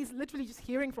 Prophecy is literally just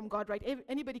hearing from God, right?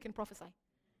 Anybody can prophesy.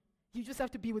 You just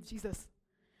have to be with Jesus.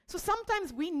 So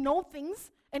sometimes we know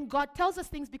things, and God tells us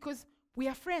things because we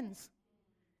are friends.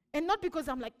 And not because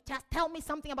I'm like, just tell me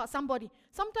something about somebody.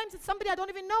 Sometimes it's somebody I don't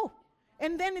even know.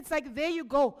 And then it's like, there you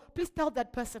go. Please tell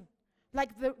that person. Like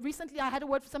recently I had a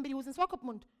word for somebody who was in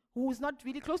Swakopmund, who was not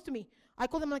really close to me. I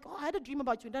called them like, I had a dream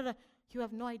about you. You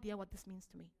have no idea what this means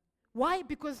to me. Why?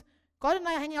 Because God and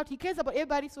I are hanging out. He cares about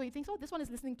everybody, so he thinks, this one is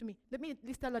listening to me. Let me at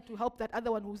least tell her to help that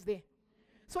other one who's there.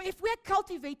 So if we're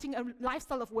cultivating a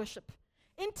lifestyle of worship,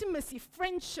 intimacy,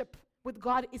 friendship with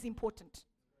God is important.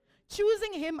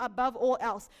 Choosing him above all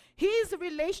else. His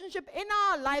relationship in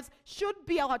our lives should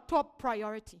be our top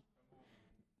priority.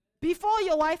 Before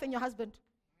your wife and your husband.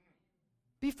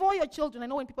 Before your children. I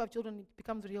know when people have children, it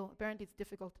becomes real. Apparently it's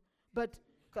difficult. But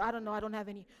I don't know, I don't have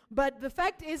any. But the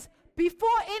fact is, before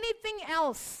anything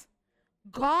else,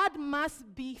 God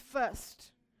must be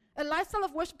first. A lifestyle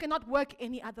of worship cannot work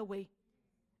any other way.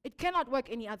 It cannot work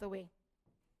any other way.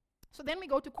 So then we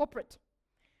go to corporate.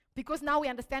 Because now we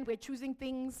understand we're choosing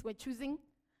things, we're choosing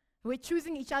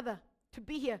each other to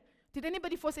be here. Did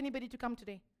anybody force anybody to come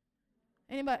today?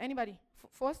 Anybody?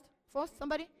 Forced?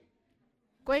 Somebody?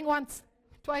 Going once?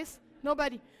 Twice?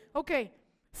 Nobody? Okay.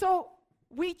 So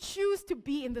We choose to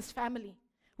be in this family.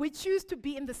 We choose to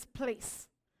be in this place.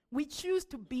 We choose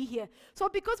to be here. So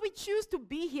because we choose to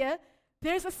be here,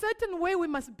 there's a certain way we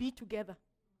must be together.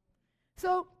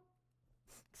 So,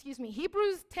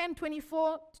 Hebrews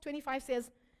 10:24-25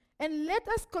 says, "And let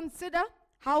us consider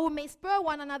how we may spur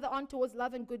one another on towards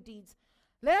love and good deeds.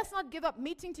 Let us not give up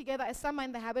meeting together as some are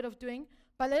in the habit of doing,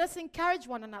 but let us encourage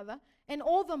one another, and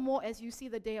all the more as you see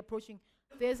the day approaching."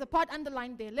 There's a part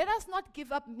underlined there. Let us not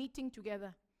give up meeting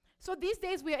together. So these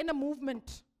days we are in a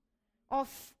movement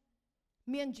of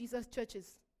me and Jesus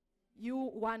churches. You,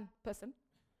 one person,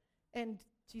 and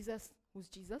Jesus, who's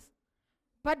Jesus.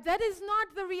 But that is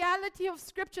not the reality of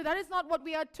Scripture. That is not what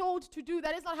we are told to do.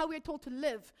 That is not how we are told to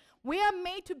live. We are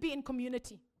made to be in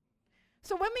community.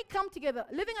 So when we come together,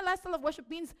 living a lifestyle of worship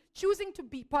means choosing to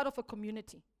be part of a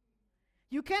community.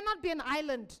 You cannot be an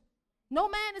island. No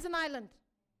man is an island.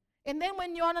 And then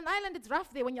when you're on an island, it's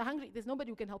rough there. When you're hungry, there's nobody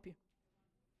who can help you.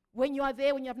 When you are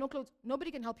there, when you have no clothes,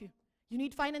 nobody can help you. You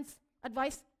need finance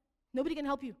advice, nobody can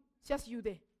help you. It's just you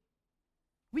there.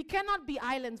 We cannot be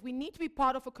islands. We need to be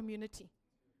part of a community.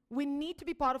 We need to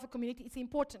be part of a community. It's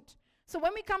important. So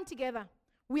when we come together,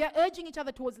 we are urging each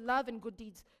other towards love and good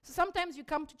deeds. So sometimes you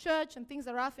come to church and things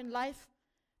are rough in life.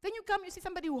 Then you come, you see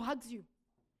somebody who hugs you.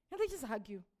 And they just hug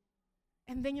you.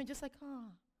 And then you're just like,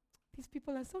 these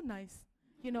people are so nice,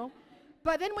 you know.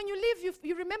 But then when you leave,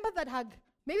 you remember that hug.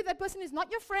 Maybe that person is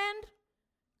not your friend.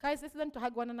 Guys, let's learn to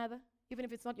hug one another, even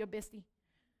if it's not your bestie.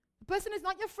 The person is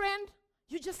not your friend.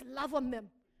 You just love on them.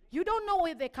 You don't know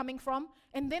where they're coming from.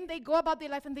 And then they go about their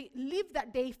life and they live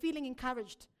that day feeling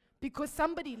encouraged because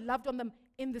somebody loved on them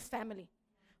in this family.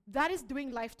 That is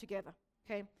doing life together.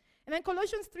 Okay. And then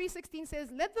Colossians 3:16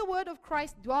 says, "Let the word of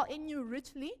Christ dwell in you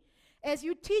richly as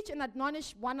you teach and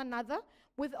admonish one another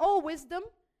with all wisdom,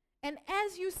 and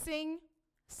as you sing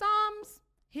psalms,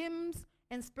 hymns,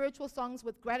 and spiritual songs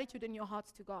with gratitude in your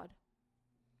hearts to God."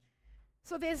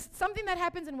 So there's something that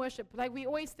happens in worship. Like we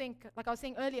always think, like I was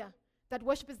saying earlier, that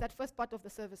worship is that first part of the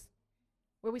service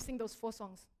where we sing those 4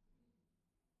 songs.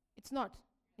 It's not.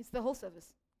 It's the whole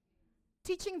service.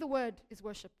 Teaching the word is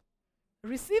worship.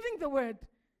 Receiving the word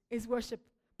is worship.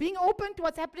 Being open to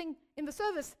what's happening in the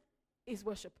service is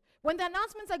worship. When the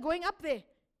announcements are going up there,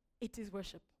 it is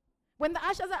worship. When the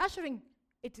ushers are ushering,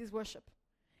 it is worship.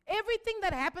 Everything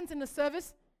that happens in the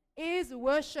service is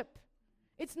worship.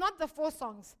 It's not the 4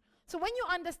 songs. So when you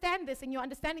understand this and you're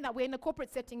understanding that we're in a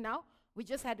corporate setting now, we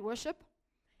just had worship,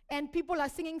 and people are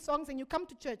singing songs and you come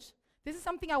to church. This is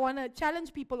something I want to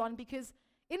challenge people on, because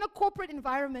in a corporate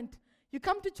environment, you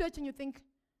come to church and you think,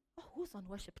 who's on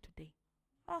worship today?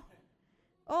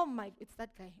 Oh my, it's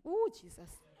that guy. Oh, Jesus.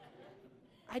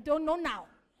 I don't know now.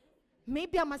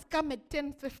 Maybe I must come at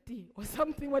 10:50 or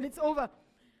something when it's over.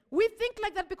 We think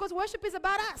like that because worship is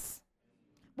about us.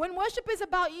 When worship is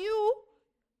about you,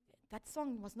 that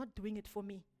song was not doing it for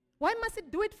me. Why must it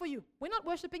do it for you? We're not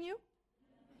worshiping you.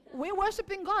 We're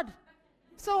worshiping God.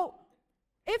 So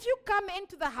if you come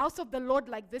into the house of the Lord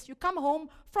like this, you come home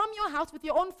from your house with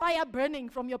your own fire burning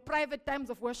from your private times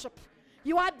of worship.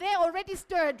 You are there already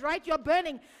stirred, right? You're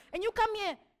burning. And you come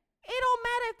here. It don't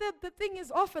matter if the thing is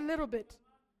off a little bit.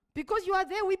 Because you are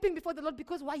there weeping before the Lord.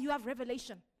 Because why? You have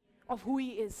revelation of who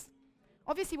He is.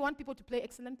 Obviously, we want people to play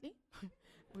excellently.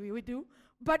 we do.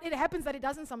 But it happens that it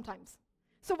doesn't sometimes.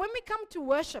 So when we come to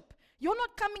worship, you're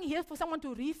not coming here for someone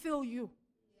to refill you.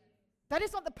 That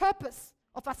is not the purpose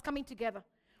of us coming together.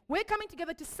 We're coming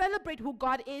together to celebrate who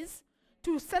God is,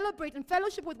 to celebrate and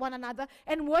fellowship with one another,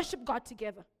 and worship God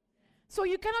together. So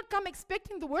you cannot come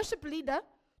expecting the worship leader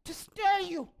to stir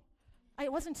you. I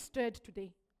wasn't stirred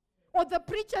today. Or the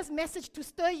preacher's message to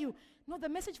stir you. No, the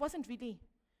message wasn't really.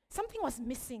 Something was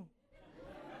missing.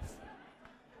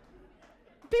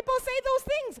 People say those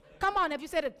things. Come on, have you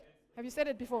said it? Have you said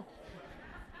it before?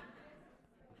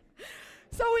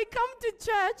 So we come to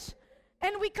church,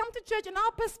 and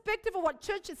our perspective of what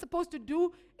church is supposed to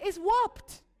do is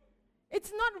warped.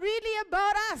 It's not really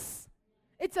about us.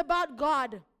 It's about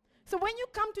God. So when you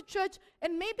come to church,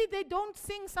 and maybe they don't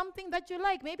sing something that you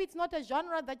like, maybe it's not a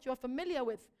genre that you're familiar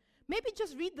with, maybe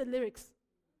just read the lyrics.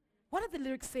 What are the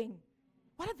lyrics saying?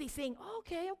 What are they saying? Oh,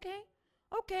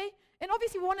 okay. And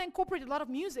obviously we want to incorporate a lot of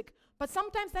music, but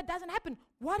sometimes that doesn't happen.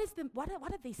 What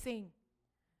are they saying?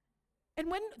 And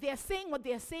when they are saying what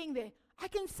they are saying there, I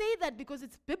can say that because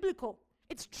it's biblical.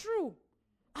 It's true.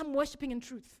 I'm worshiping in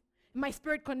truth. My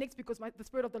spirit connects because the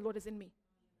Spirit of the Lord is in me.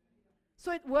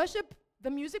 So worship,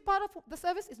 the music part of the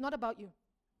service is not about you.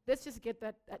 Let's just get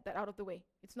that out of the way.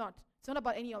 It's not. It's not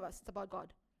about any of us. It's about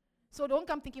God. So don't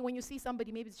come thinking when you see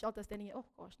somebody, maybe it's shelter standing here, oh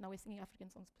gosh, now we're singing African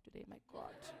songs today. My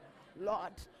God,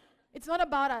 Lord. It's not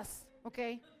about us,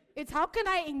 okay? It's how can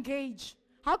I engage?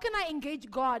 How can I engage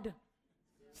God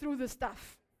through this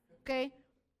stuff? Okay?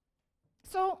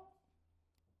 So,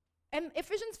 and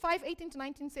Ephesians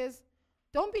 5:18-19 says,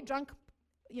 don't be drunk,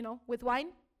 with wine,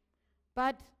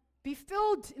 but be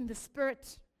filled in the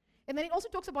Spirit. And then it also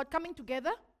talks about coming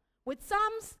together with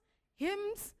psalms,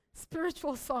 hymns,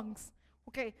 spiritual songs.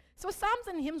 Okay, so psalms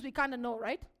and hymns we kind of know,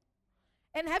 right?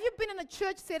 And have you been in a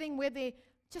church setting where they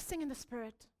just sing in the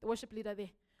Spirit? The worship leader there.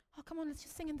 Oh, come on, let's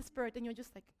just sing in the Spirit. And you're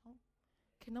just like, oh,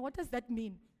 okay, now what does that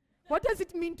mean? What does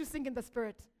it mean to sing in the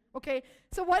Spirit? Okay,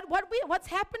 so what's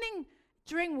happening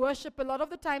during worship, a lot of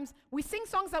the times, we sing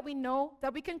songs that we know,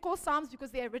 that we can call psalms because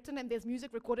they are written and there's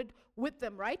music recorded with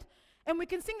them, right? And we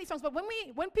can sing these songs. But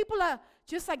when people are,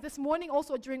 just like this morning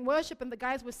also during worship and the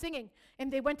guys were singing,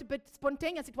 and they went a bit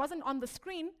spontaneous, it wasn't on the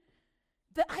screen,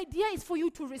 the idea is for you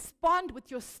to respond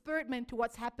with your spirit, man, to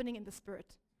what's happening in the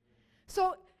Spirit.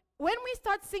 So when we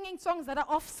start singing songs that are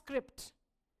off script,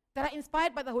 that are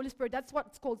inspired by the Holy Spirit, that's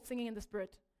what's called singing in the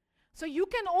Spirit. So you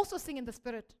can also sing in the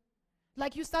Spirit.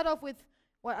 Like you start off with,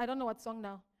 I don't know what song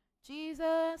now.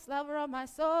 Jesus, lover of my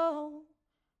soul,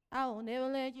 I will never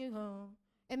let you go.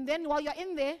 And then while you're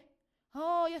in there,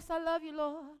 oh, yes, I love you,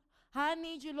 Lord. I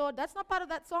need you, Lord. That's not part of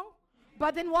that song.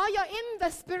 But then while you're in the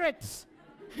Spirit,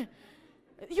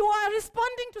 you are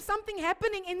responding to something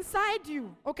happening inside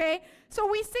you, okay? So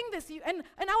we sing this, and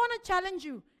I want to challenge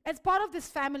you as part of this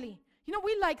family.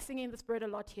 We like singing in the Spirit a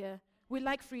lot here. We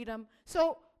like freedom.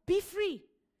 So be free.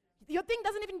 Your thing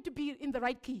doesn't even need to be in the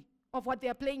right key of what they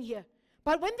are playing here.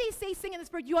 But when they say sing in the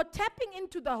Spirit, you are tapping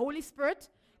into the Holy Spirit,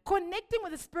 connecting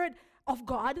with the Spirit of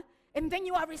God, and then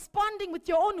you are responding with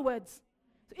your own words.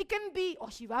 So it can be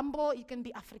Oshivambo, it can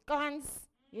be Afrikaans,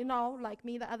 like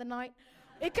me the other night.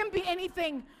 It can be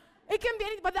anything. It can be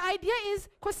anything. But the idea is,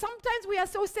 because sometimes we are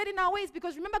so set in our ways,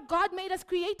 because remember, God made us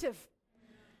creative.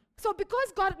 So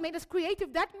because God made us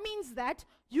creative, that means that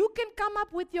you can come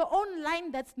up with your own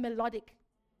line that's melodic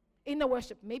in the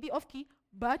worship. Maybe off key,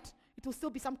 but it will still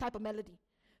be some type of melody.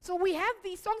 So we have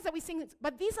these songs that we sing,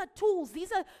 but these are tools.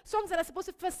 These are songs that are supposed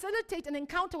to facilitate an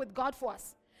encounter with God for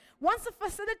us. Once the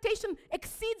facilitation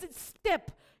exceeds its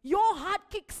step, your heart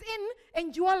kicks in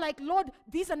and you are like, Lord,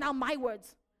 these are now my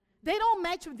words. They don't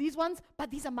match with these ones, but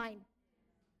these are mine.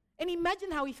 And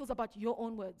imagine how he feels about your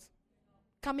own words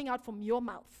coming out from your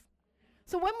mouth.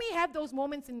 So when we have those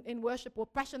moments in worship or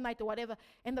passion night or whatever,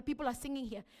 and the people are singing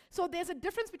here, so there's a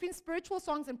difference between spiritual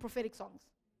songs and prophetic songs.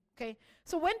 Okay?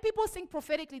 So when people sing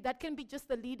prophetically, that can be just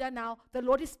the leader now. The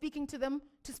Lord is speaking to them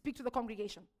to speak to the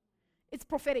congregation. It's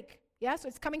prophetic. Yeah? So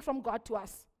it's coming from God to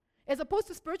us. As opposed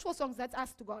to spiritual songs, that's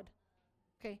us to God.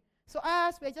 Okay? So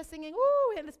us, we're just singing,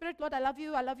 ooh, in the Spirit, Lord, I love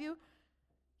you, I love you.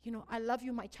 I love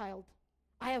you, my child.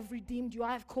 I have redeemed you,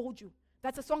 I have called you.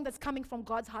 That's a song that's coming from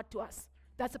God's heart to us.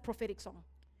 That's a prophetic song.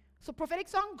 So prophetic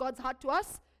song, God's heart to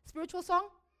us. Spiritual song,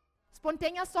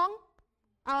 spontaneous song,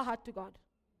 our heart to God.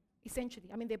 Essentially.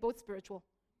 They're both spiritual.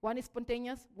 One is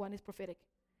spontaneous, one is prophetic.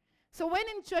 So when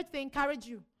in church they encourage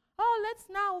you, oh, let's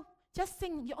now just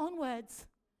sing your own words.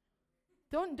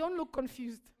 Don't look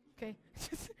confused, okay?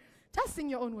 Just sing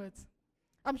your own words.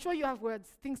 I'm sure you have words,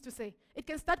 things to say. It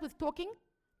can start with talking.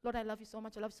 Lord, I love you so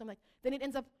much, I love you so much. Then it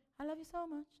ends up, I love you so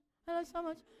much. I love you so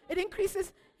much. It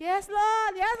increases, yes,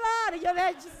 Lord, yes, Lord. And you're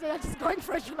there just going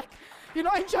for it.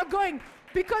 And you're going.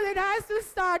 Because it has to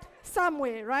start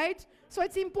somewhere, right? So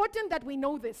it's important that we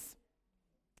know this.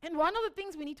 And one of the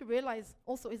things we need to realize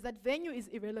also is that venue is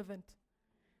irrelevant.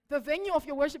 The venue of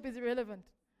your worship is irrelevant.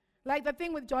 Like the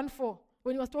thing with John 4,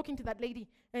 when he was talking to that lady,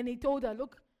 and he told her,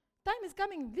 look, time is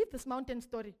coming, leave this mountain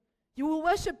story. You will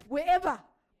worship wherever,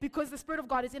 because the Spirit of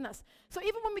God is in us. So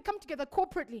even when we come together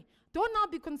corporately, don't now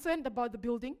be concerned about the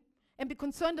building and be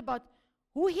concerned about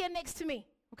who here next to me,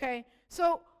 okay?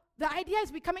 So the idea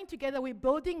is we're coming together, we're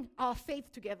building our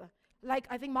faith together. Like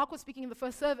I think Mark was speaking in the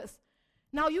first service.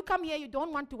 Now you come here, you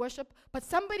don't want to worship, but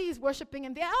somebody is worshiping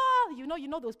and they're, you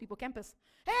know those people, campus.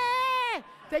 Hey!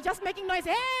 They're just making noise,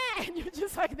 hey! And you're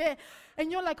just like there.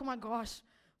 And you're like, oh my gosh.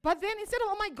 But then instead of,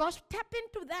 oh my gosh, tap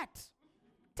into that.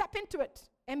 Tap into it.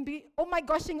 And be, oh my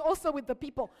goshing also with the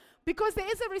people. Because there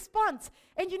is a response.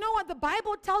 And you know what? The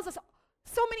Bible tells us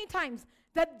so many times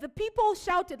that the people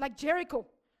shouted like Jericho,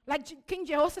 like King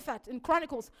Jehoshaphat in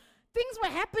Chronicles. Things were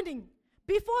happening.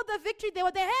 Before the victory, they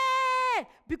were there, hey!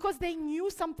 Because they knew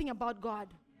something about God.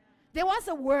 There was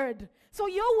a word. So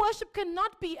your worship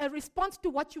cannot be a response to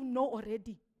what you know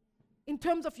already in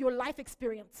terms of your life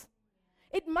experience.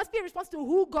 It must be a response to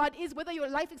who God is, whether your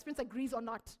life experience agrees or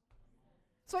not.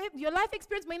 So if your life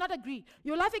experience may not agree.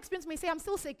 Your life experience may say, I'm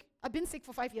still sick. I've been sick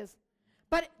for 5 years.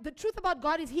 But the truth about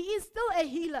God is He is still a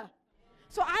healer.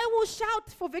 So I will shout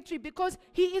for victory because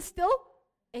he is still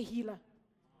a healer.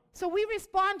 So we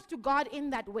respond to God in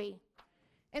that way.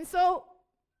 And so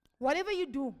whatever you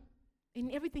do,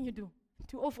 in everything you do,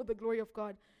 to all for the glory of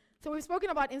God. So we've spoken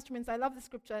about instruments. I love the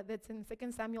scripture that's in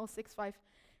 2 Samuel 6:5.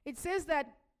 It says that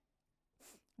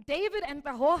David and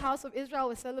the whole house of Israel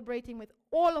were celebrating with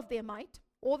all their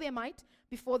might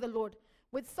before the Lord,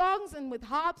 with songs and with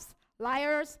harps,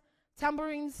 lyres,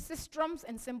 tambourines, sistrums,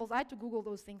 and cymbals. I had to Google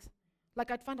those things. Like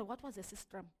I'd find out what was a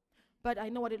sistrum, but I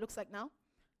know what it looks like now.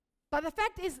 But the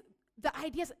fact is, the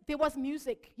idea is there was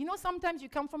music. You know, sometimes you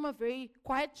come from a very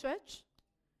quiet church,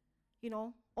 you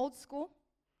know, old school.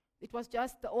 It was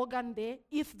just the organ there,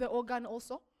 if the organ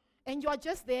also. And you are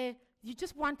just there, you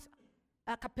just want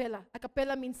a cappella. A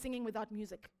cappella means singing without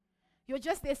music. You're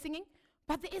just there singing,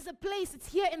 but there is a place, it's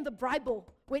here in the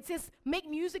Bible, where it says, make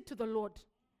music to the Lord.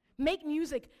 Make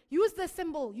music. Use the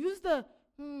cymbal, use the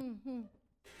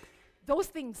those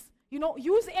things. You know,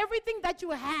 use everything that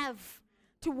you have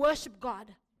to worship God.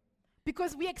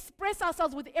 Because we express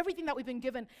ourselves with everything that we've been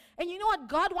given. And you know what?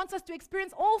 God wants us to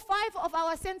experience all 5 of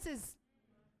our senses.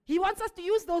 He wants us to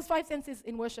use those 5 senses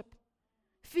in worship.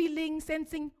 Feeling,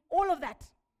 sensing, all of that.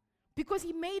 Because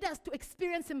he made us to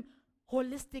experience him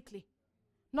holistically.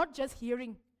 Not just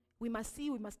hearing. We must see,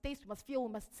 we must taste, we must feel,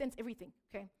 we must sense everything.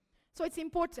 Okay? So it's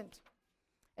important.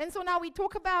 And so now we're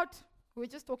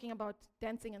just talking about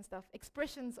dancing and stuff.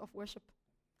 Expressions of worship.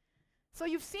 So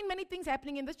you've seen many things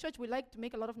happening in this church. We like to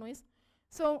make a lot of noise.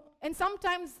 So, and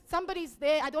sometimes somebody's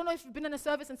there. I don't know if you've been in a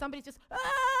service and somebody's just,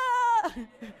 ah!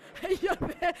 and you're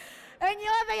there,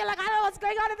 you're like, I don't know what's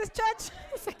going on in this church.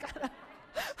 It's like, I don't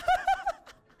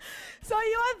So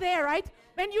you're there, right?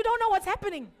 And you don't know what's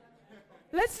happening.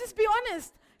 Let's just be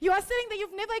honest. You are sitting there,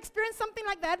 you've never experienced something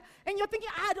like that, and you're thinking,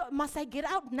 must I get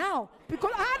out now?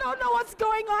 Because I don't know what's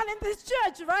going on in this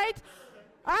church, right?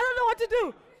 I don't know what to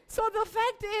do. So the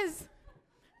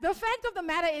fact of the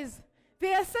matter is,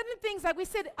 there are certain things, like we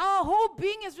said, our whole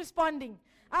being is responding.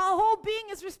 Our whole being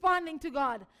is responding to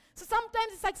God. So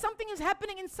sometimes it's like something is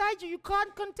happening inside you. You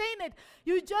can't contain it.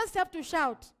 You just have to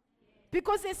shout.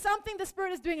 Because there's something the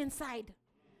Spirit is doing inside.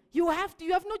 You have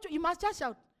no choice. You must just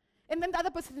shout. And then the other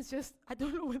person is just, I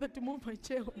don't know whether to move my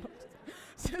chair or not.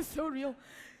 It's just so real.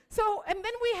 So, and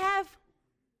then we have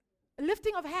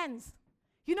lifting of hands.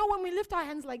 You know, when we lift our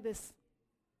hands like this,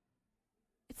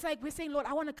 it's like we're saying, Lord,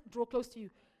 I want to draw close to you.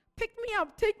 Pick me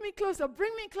up, take me closer,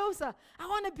 bring me closer. I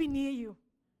want to be near you.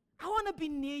 I want to be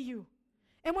near you.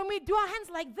 And when we do our hands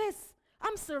like this,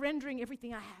 I'm surrendering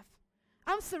everything I have.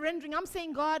 I'm surrendering. I'm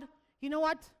saying, God, you know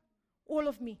what? All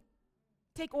of me.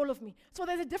 Take all of me. So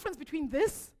there's a difference between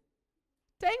this.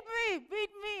 Take me, meet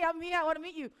me, I'm here, I want to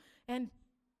meet you. And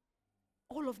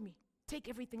all of me. Take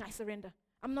everything, I surrender.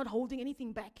 I'm not holding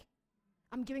anything back.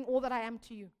 I'm giving all that I am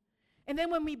to you. And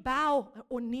then when we bow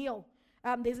or kneel,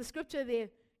 there's a scripture there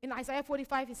in Isaiah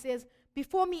 45, it says,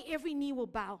 before me every knee will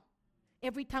bow,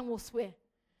 every tongue will swear.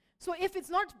 So if it's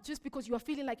not just because you are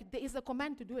feeling like it, there is a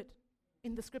command to do it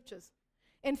in the scriptures.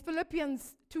 In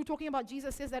Philippians 2, talking about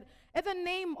Jesus, says that at the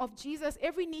name of Jesus,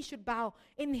 every knee should bow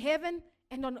in heaven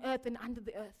and on earth and under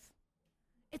the earth.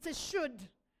 It's a should.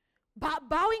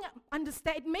 Bowing,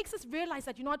 understand, it makes us realize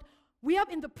that, you know what, we are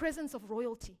in the presence of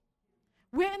royalty.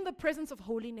 We're in the presence of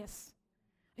holiness.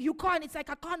 You can't, it's like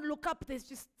I can't look up, there's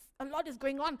just a lot is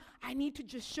going on. I need to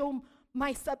just show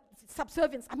my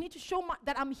subservience. I need to show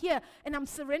that I'm here and I'm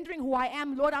surrendering who I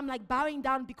am. Lord, I'm like bowing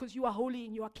down because you are holy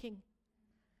and you are king.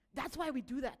 That's why we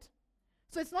do that.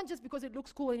 So it's not just because it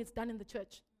looks cool and it's done in the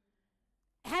church.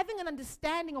 Having an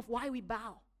understanding of why we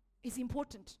bow is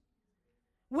important.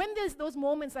 When there's those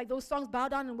moments like those songs, bow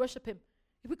down and worship him.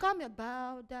 If we come here,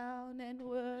 bow down and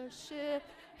worship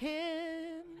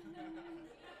him.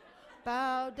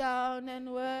 Bow down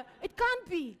and worship. It can't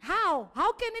be. How?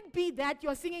 How can it be that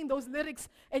you're singing those lyrics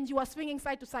and you are swinging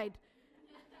side to side?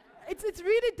 It's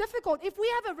really difficult. If we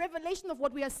have a revelation of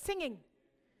what we are singing,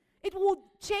 it will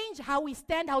change how we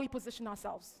stand, how we position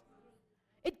ourselves.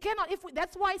 It cannot.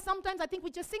 That's why sometimes I think we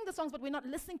just sing the songs, but we're not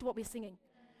listening to what we're singing.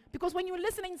 Because when you're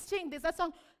listening, it's changed. There's that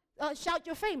song, Shout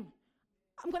Your Fame.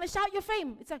 I'm going to shout your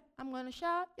fame. It's like, I'm going to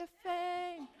shout your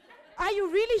fame. Are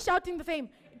you really shouting the fame?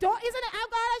 Isn't it, I'm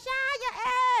going to shout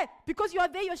your because you are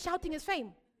there, you're shouting his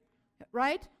fame.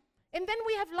 Right? And then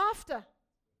we have laughter.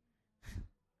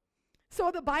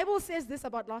 So the Bible says this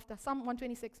about laughter, Psalm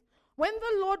 126. When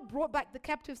the Lord brought back the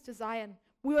captives to Zion,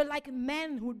 we were like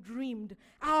men who dreamed.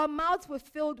 Our mouths were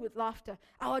filled with laughter,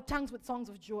 our tongues with songs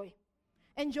of joy.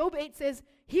 And Job 8 says,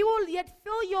 he will yet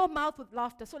fill your mouth with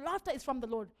laughter. So laughter is from the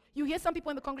Lord. You hear some people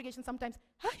in the congregation sometimes,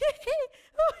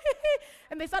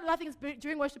 and they start laughing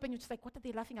during worship, and you're just like, what are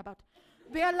they laughing about?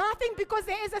 They are laughing because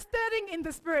there is a stirring in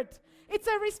the spirit. It's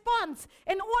a response.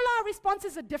 And all our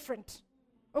responses are different.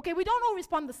 Okay, we don't all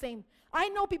respond the same. I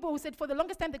know people who said for the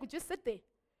longest time they could just sit there.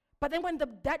 But then when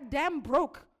that dam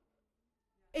broke,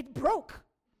 it broke.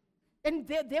 And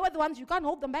they were the ones, you can't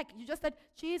hold them back. You just said,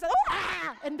 Jesus,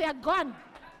 and they're gone.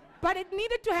 But it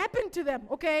needed to happen to them,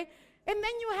 okay? And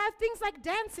then you have things like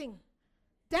dancing.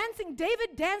 Dancing,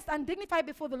 David danced undignified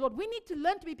before the Lord. We need to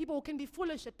learn to be people who can be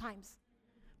foolish at times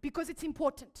because it's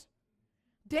important.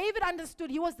 David understood,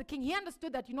 he was the king. He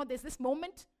understood that, there's this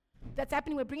moment that's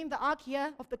happening. We're bringing the ark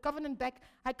here of the covenant back.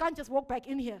 I can't just walk back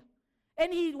in here.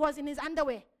 And he was in his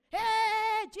underwear.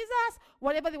 Hey, Jesus,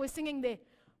 whatever they were singing there.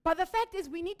 But the fact is,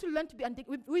 we need to learn to be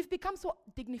we've become so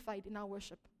dignified in our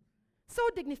worship. So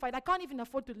dignified. I can't even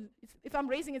afford to, if I'm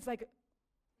raising, it's like,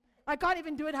 I can't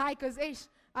even do it high because,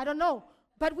 I don't know.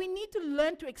 But we need to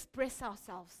learn to express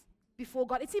ourselves before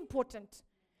God. It's important.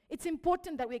 It's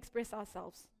important that we express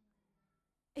ourselves.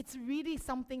 It's really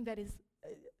something that is,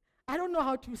 I don't know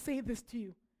how to say this to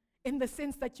you in the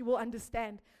sense that you will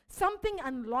understand. Something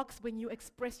unlocks when you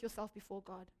express yourself before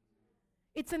God.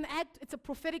 It's an act, it's a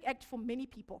prophetic act for many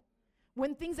people.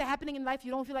 When things are happening in life,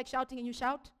 you don't feel like shouting and you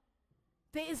shout.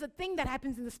 There is a thing that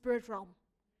happens in the spirit realm.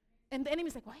 And the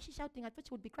enemy's like, why is she shouting? I thought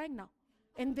she would be crying now.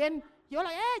 And then you're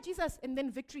like, hey, Jesus. And then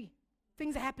victory.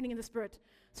 Things are happening in the spirit.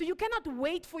 So you cannot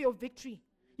wait for your victory.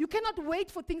 You cannot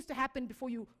wait for things to happen before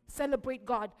you celebrate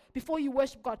God, before you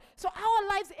worship God. So our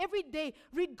lives every day,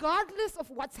 regardless of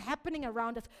what's happening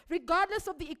around us, regardless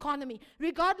of the economy,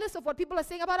 regardless of what people are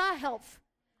saying about our health,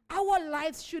 our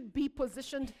lives should be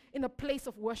positioned in a place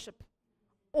of worship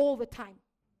all the time.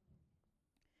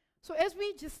 So I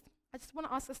just want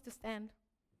to ask us to stand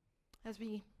as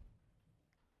we,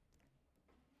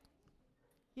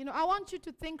 I want you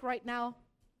to think right now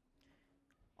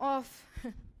of,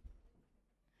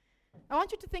 I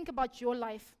want you to think about your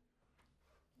life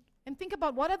and think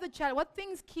about what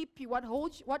things keep you, what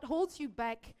holds you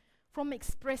back from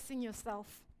expressing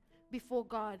yourself before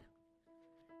God.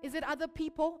 Is it other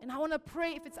people? And I want to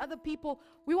pray if it's other people,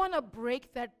 we want to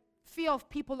break that fear of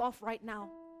people off right now.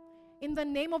 In the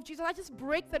name of Jesus, I just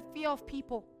break that fear of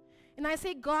people. And I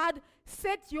say, God,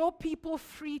 set your people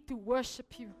free to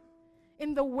worship you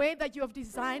in the way that you have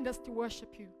designed us to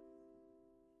worship you.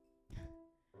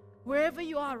 Wherever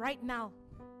you are right now,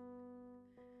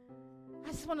 I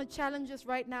just want to challenge us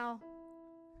right now.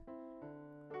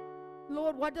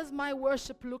 Lord, what does my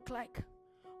worship look like?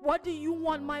 What do you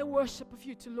want my worship of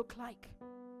you to look like?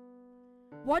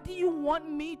 What do you want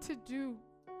me to do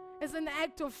as an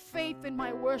act of faith in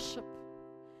my worship?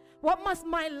 What must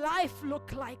my life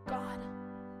look like, God?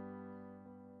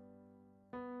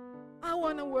 I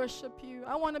want to worship you.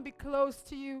 I want to be close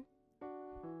to you.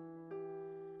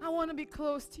 I want to be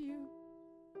close to you.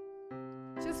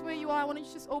 Just where you are, I want you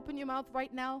to just open your mouth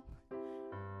right now.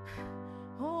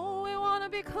 Oh, we want to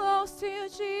be close to you,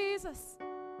 Jesus.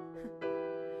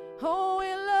 Oh,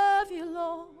 we love you,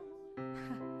 Lord.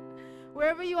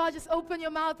 Wherever you are, just open your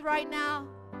mouth right now.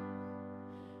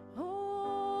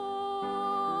 Oh.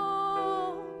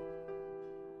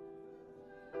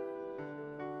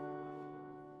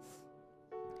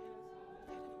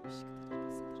 Increase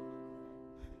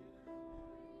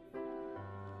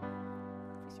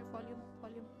your volume.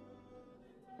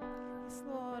 Yes,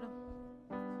 Lord.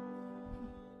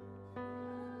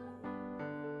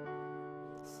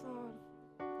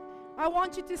 I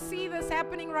want you to see this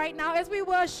happening right now as we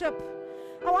worship.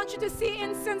 I want you to see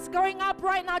incense going up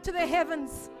right now to the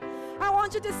heavens. I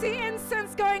want you to see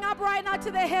incense going up right now to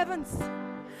the heavens.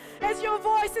 As your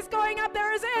voice is going up,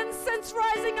 there is incense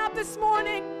rising up this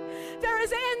morning. There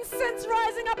is incense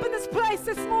rising up in this place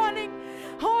this morning.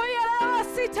 There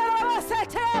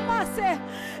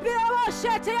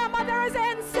is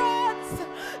incense.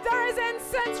 There is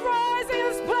incense rising in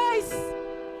this place.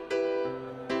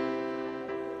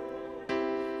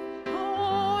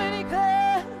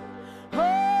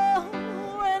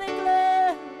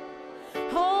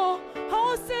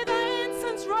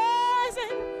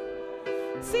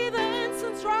 See the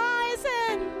incense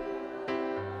rising.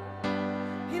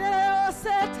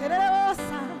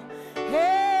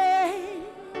 Hey.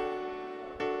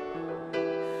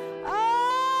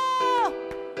 Oh.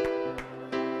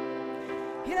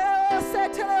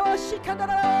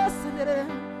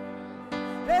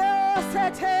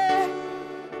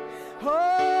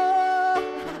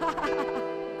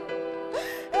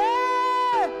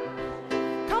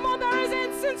 Come on, there is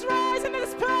incense rising in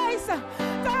this place.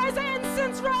 There is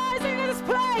incense rising in this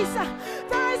place.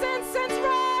 There is incense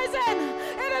rising.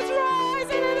 It is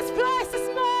rising in this place this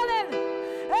morning.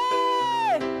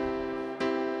 Hey!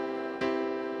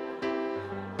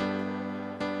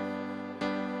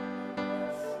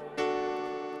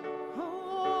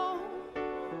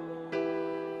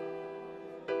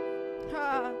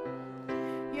 Ah,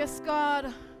 yes,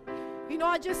 God. You know,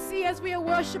 I just see as we are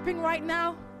worshiping right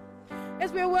now,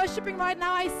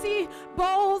 I see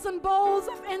bowls and bowls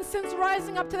of incense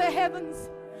rising up to the heavens.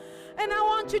 And I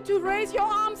want you to raise your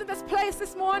arms in this place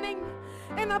this morning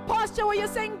in a posture where you're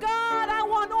saying, God, I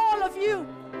want all of you.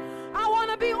 I want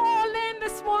to be all in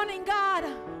this morning, God.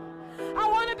 I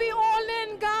want to be all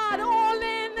in, God, all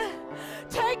in.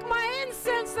 Take my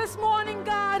incense this morning,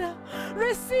 God.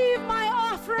 Receive my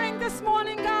offering this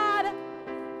morning, God.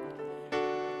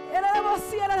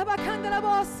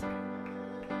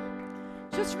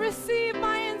 Just receive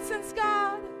my incense,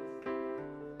 God.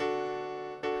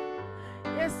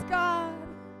 Yes, God.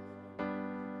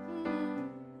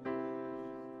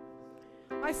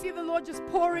 I see the Lord just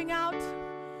pouring out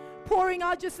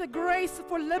just the grace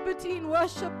for liberty in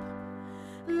worship,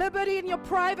 liberty in your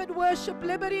private worship,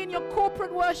 liberty in your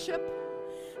corporate worship.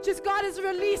 Just God is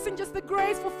releasing just the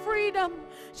grace for freedom.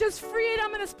 Just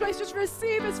freedom in this place. Just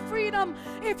receive His freedom.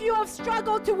 If you have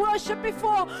struggled to worship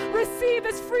before, receive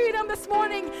His freedom this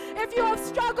morning. If you have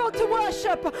struggled to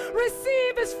worship,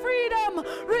 receive His freedom.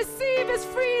 Receive His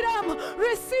freedom.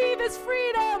 Receive His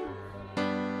freedom.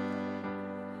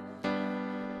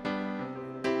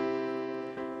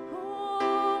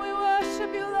 Oh, we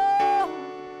worship you, Lord.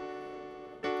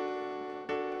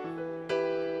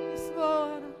 Yes,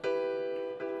 Lord.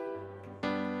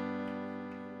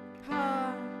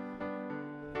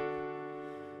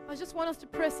 I just want us to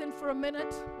press in for a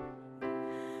minute.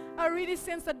 I really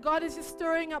sense that God is just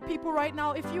stirring up people right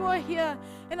now. If you are here,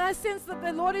 and I sense that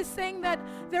the Lord is saying that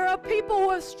there are people who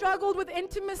have struggled with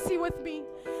intimacy with me.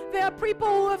 There are people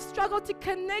who have struggled to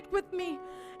connect with me.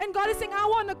 And God is saying, I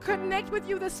want to connect with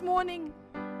you this morning.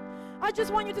 I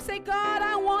just want you to say, God,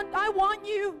 I want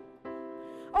you.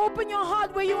 Open your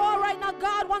heart where you are right now.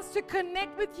 God wants to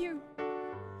connect with you.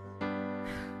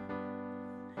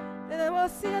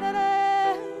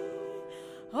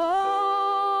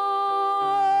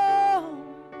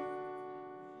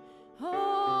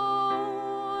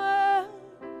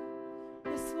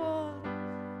 Yes, Lord.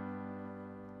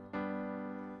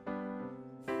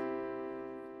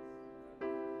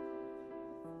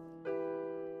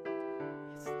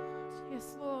 Yes,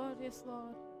 Lord. Yes,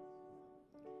 Lord.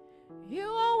 You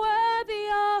are worthy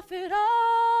of it all.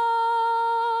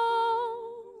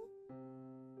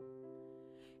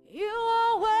 You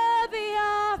are worthy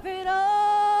of it all.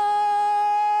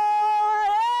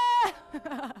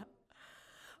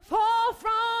 For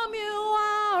from you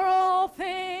are all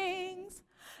things,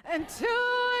 and to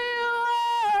you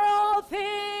are all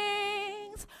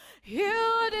things.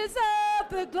 You deserve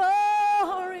the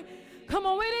glory. Come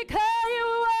on, we declare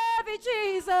you worthy,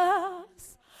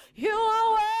 Jesus. You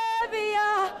are worthy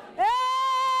of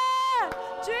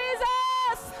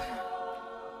Jesus.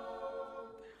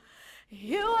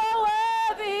 You are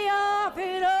worthy of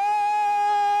it all.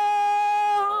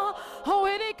 Oh,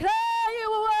 we declare you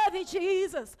are worthy,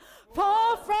 Jesus.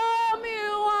 For from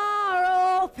you are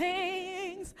all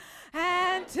things,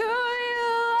 and to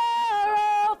you are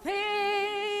all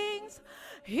things.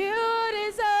 You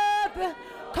deserve the...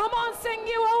 Come on, sing,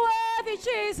 you are worthy,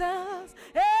 Jesus.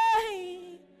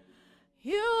 Hey,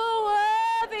 you are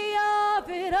worthy of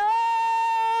it all.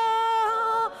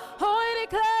 Oh, we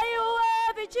declare you are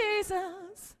worthy,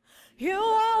 Jesus. You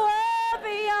are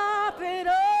worthy of it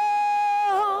all.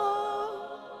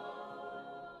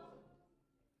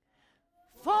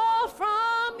 For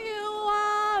from you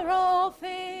are all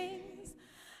things,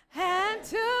 and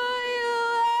to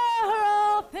you are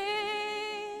all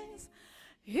things.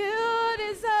 You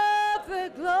deserve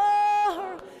the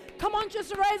glory. Come on,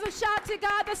 just raise a shout to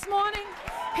God this morning.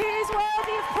 He's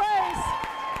worthy of praise.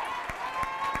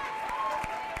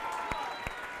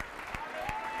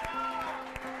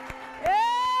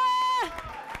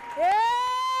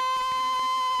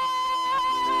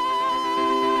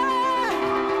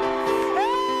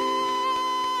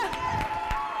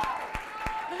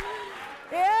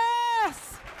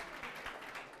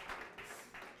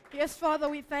 Yes, Father,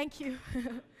 we thank you.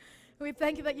 We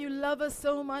thank you that you love us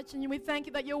so much, and we thank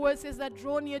you that your word says that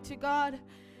draw near to God,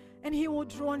 and He will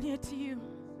draw near to you.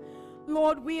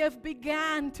 Lord, we have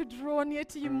began to draw near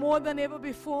to you more than ever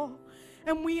before,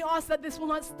 and we ask that this will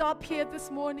not stop here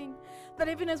this morning, that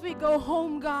even as we go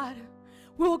home, God,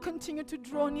 we will continue to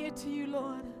draw near to you,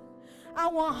 Lord.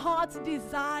 Our heart's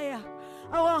desire,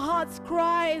 our heart's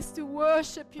cry is to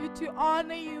worship you, to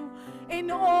honor you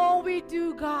in all we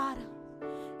do, God.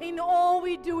 In all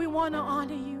we do, we want to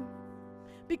honor you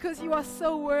because you are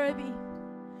so worthy.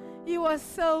 You are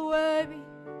so worthy.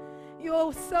 You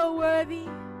are so worthy.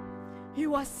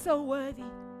 You are so worthy.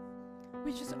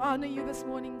 We just honor you this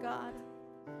morning, God.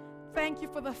 Thank you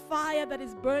for the fire that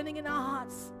is burning in our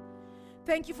hearts.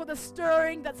 Thank you for the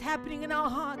stirring that's happening in our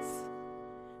hearts.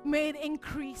 May it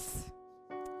increase.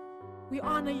 We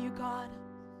honor you, God.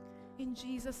 In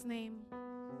Jesus' name,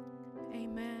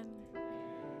 amen.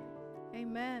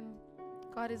 Amen.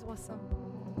 God is awesome.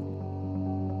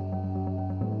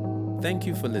 Thank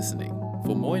you for listening.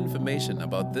 For more information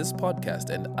about this podcast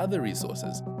and other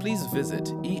resources, please visit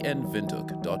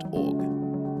enwindhoek.org.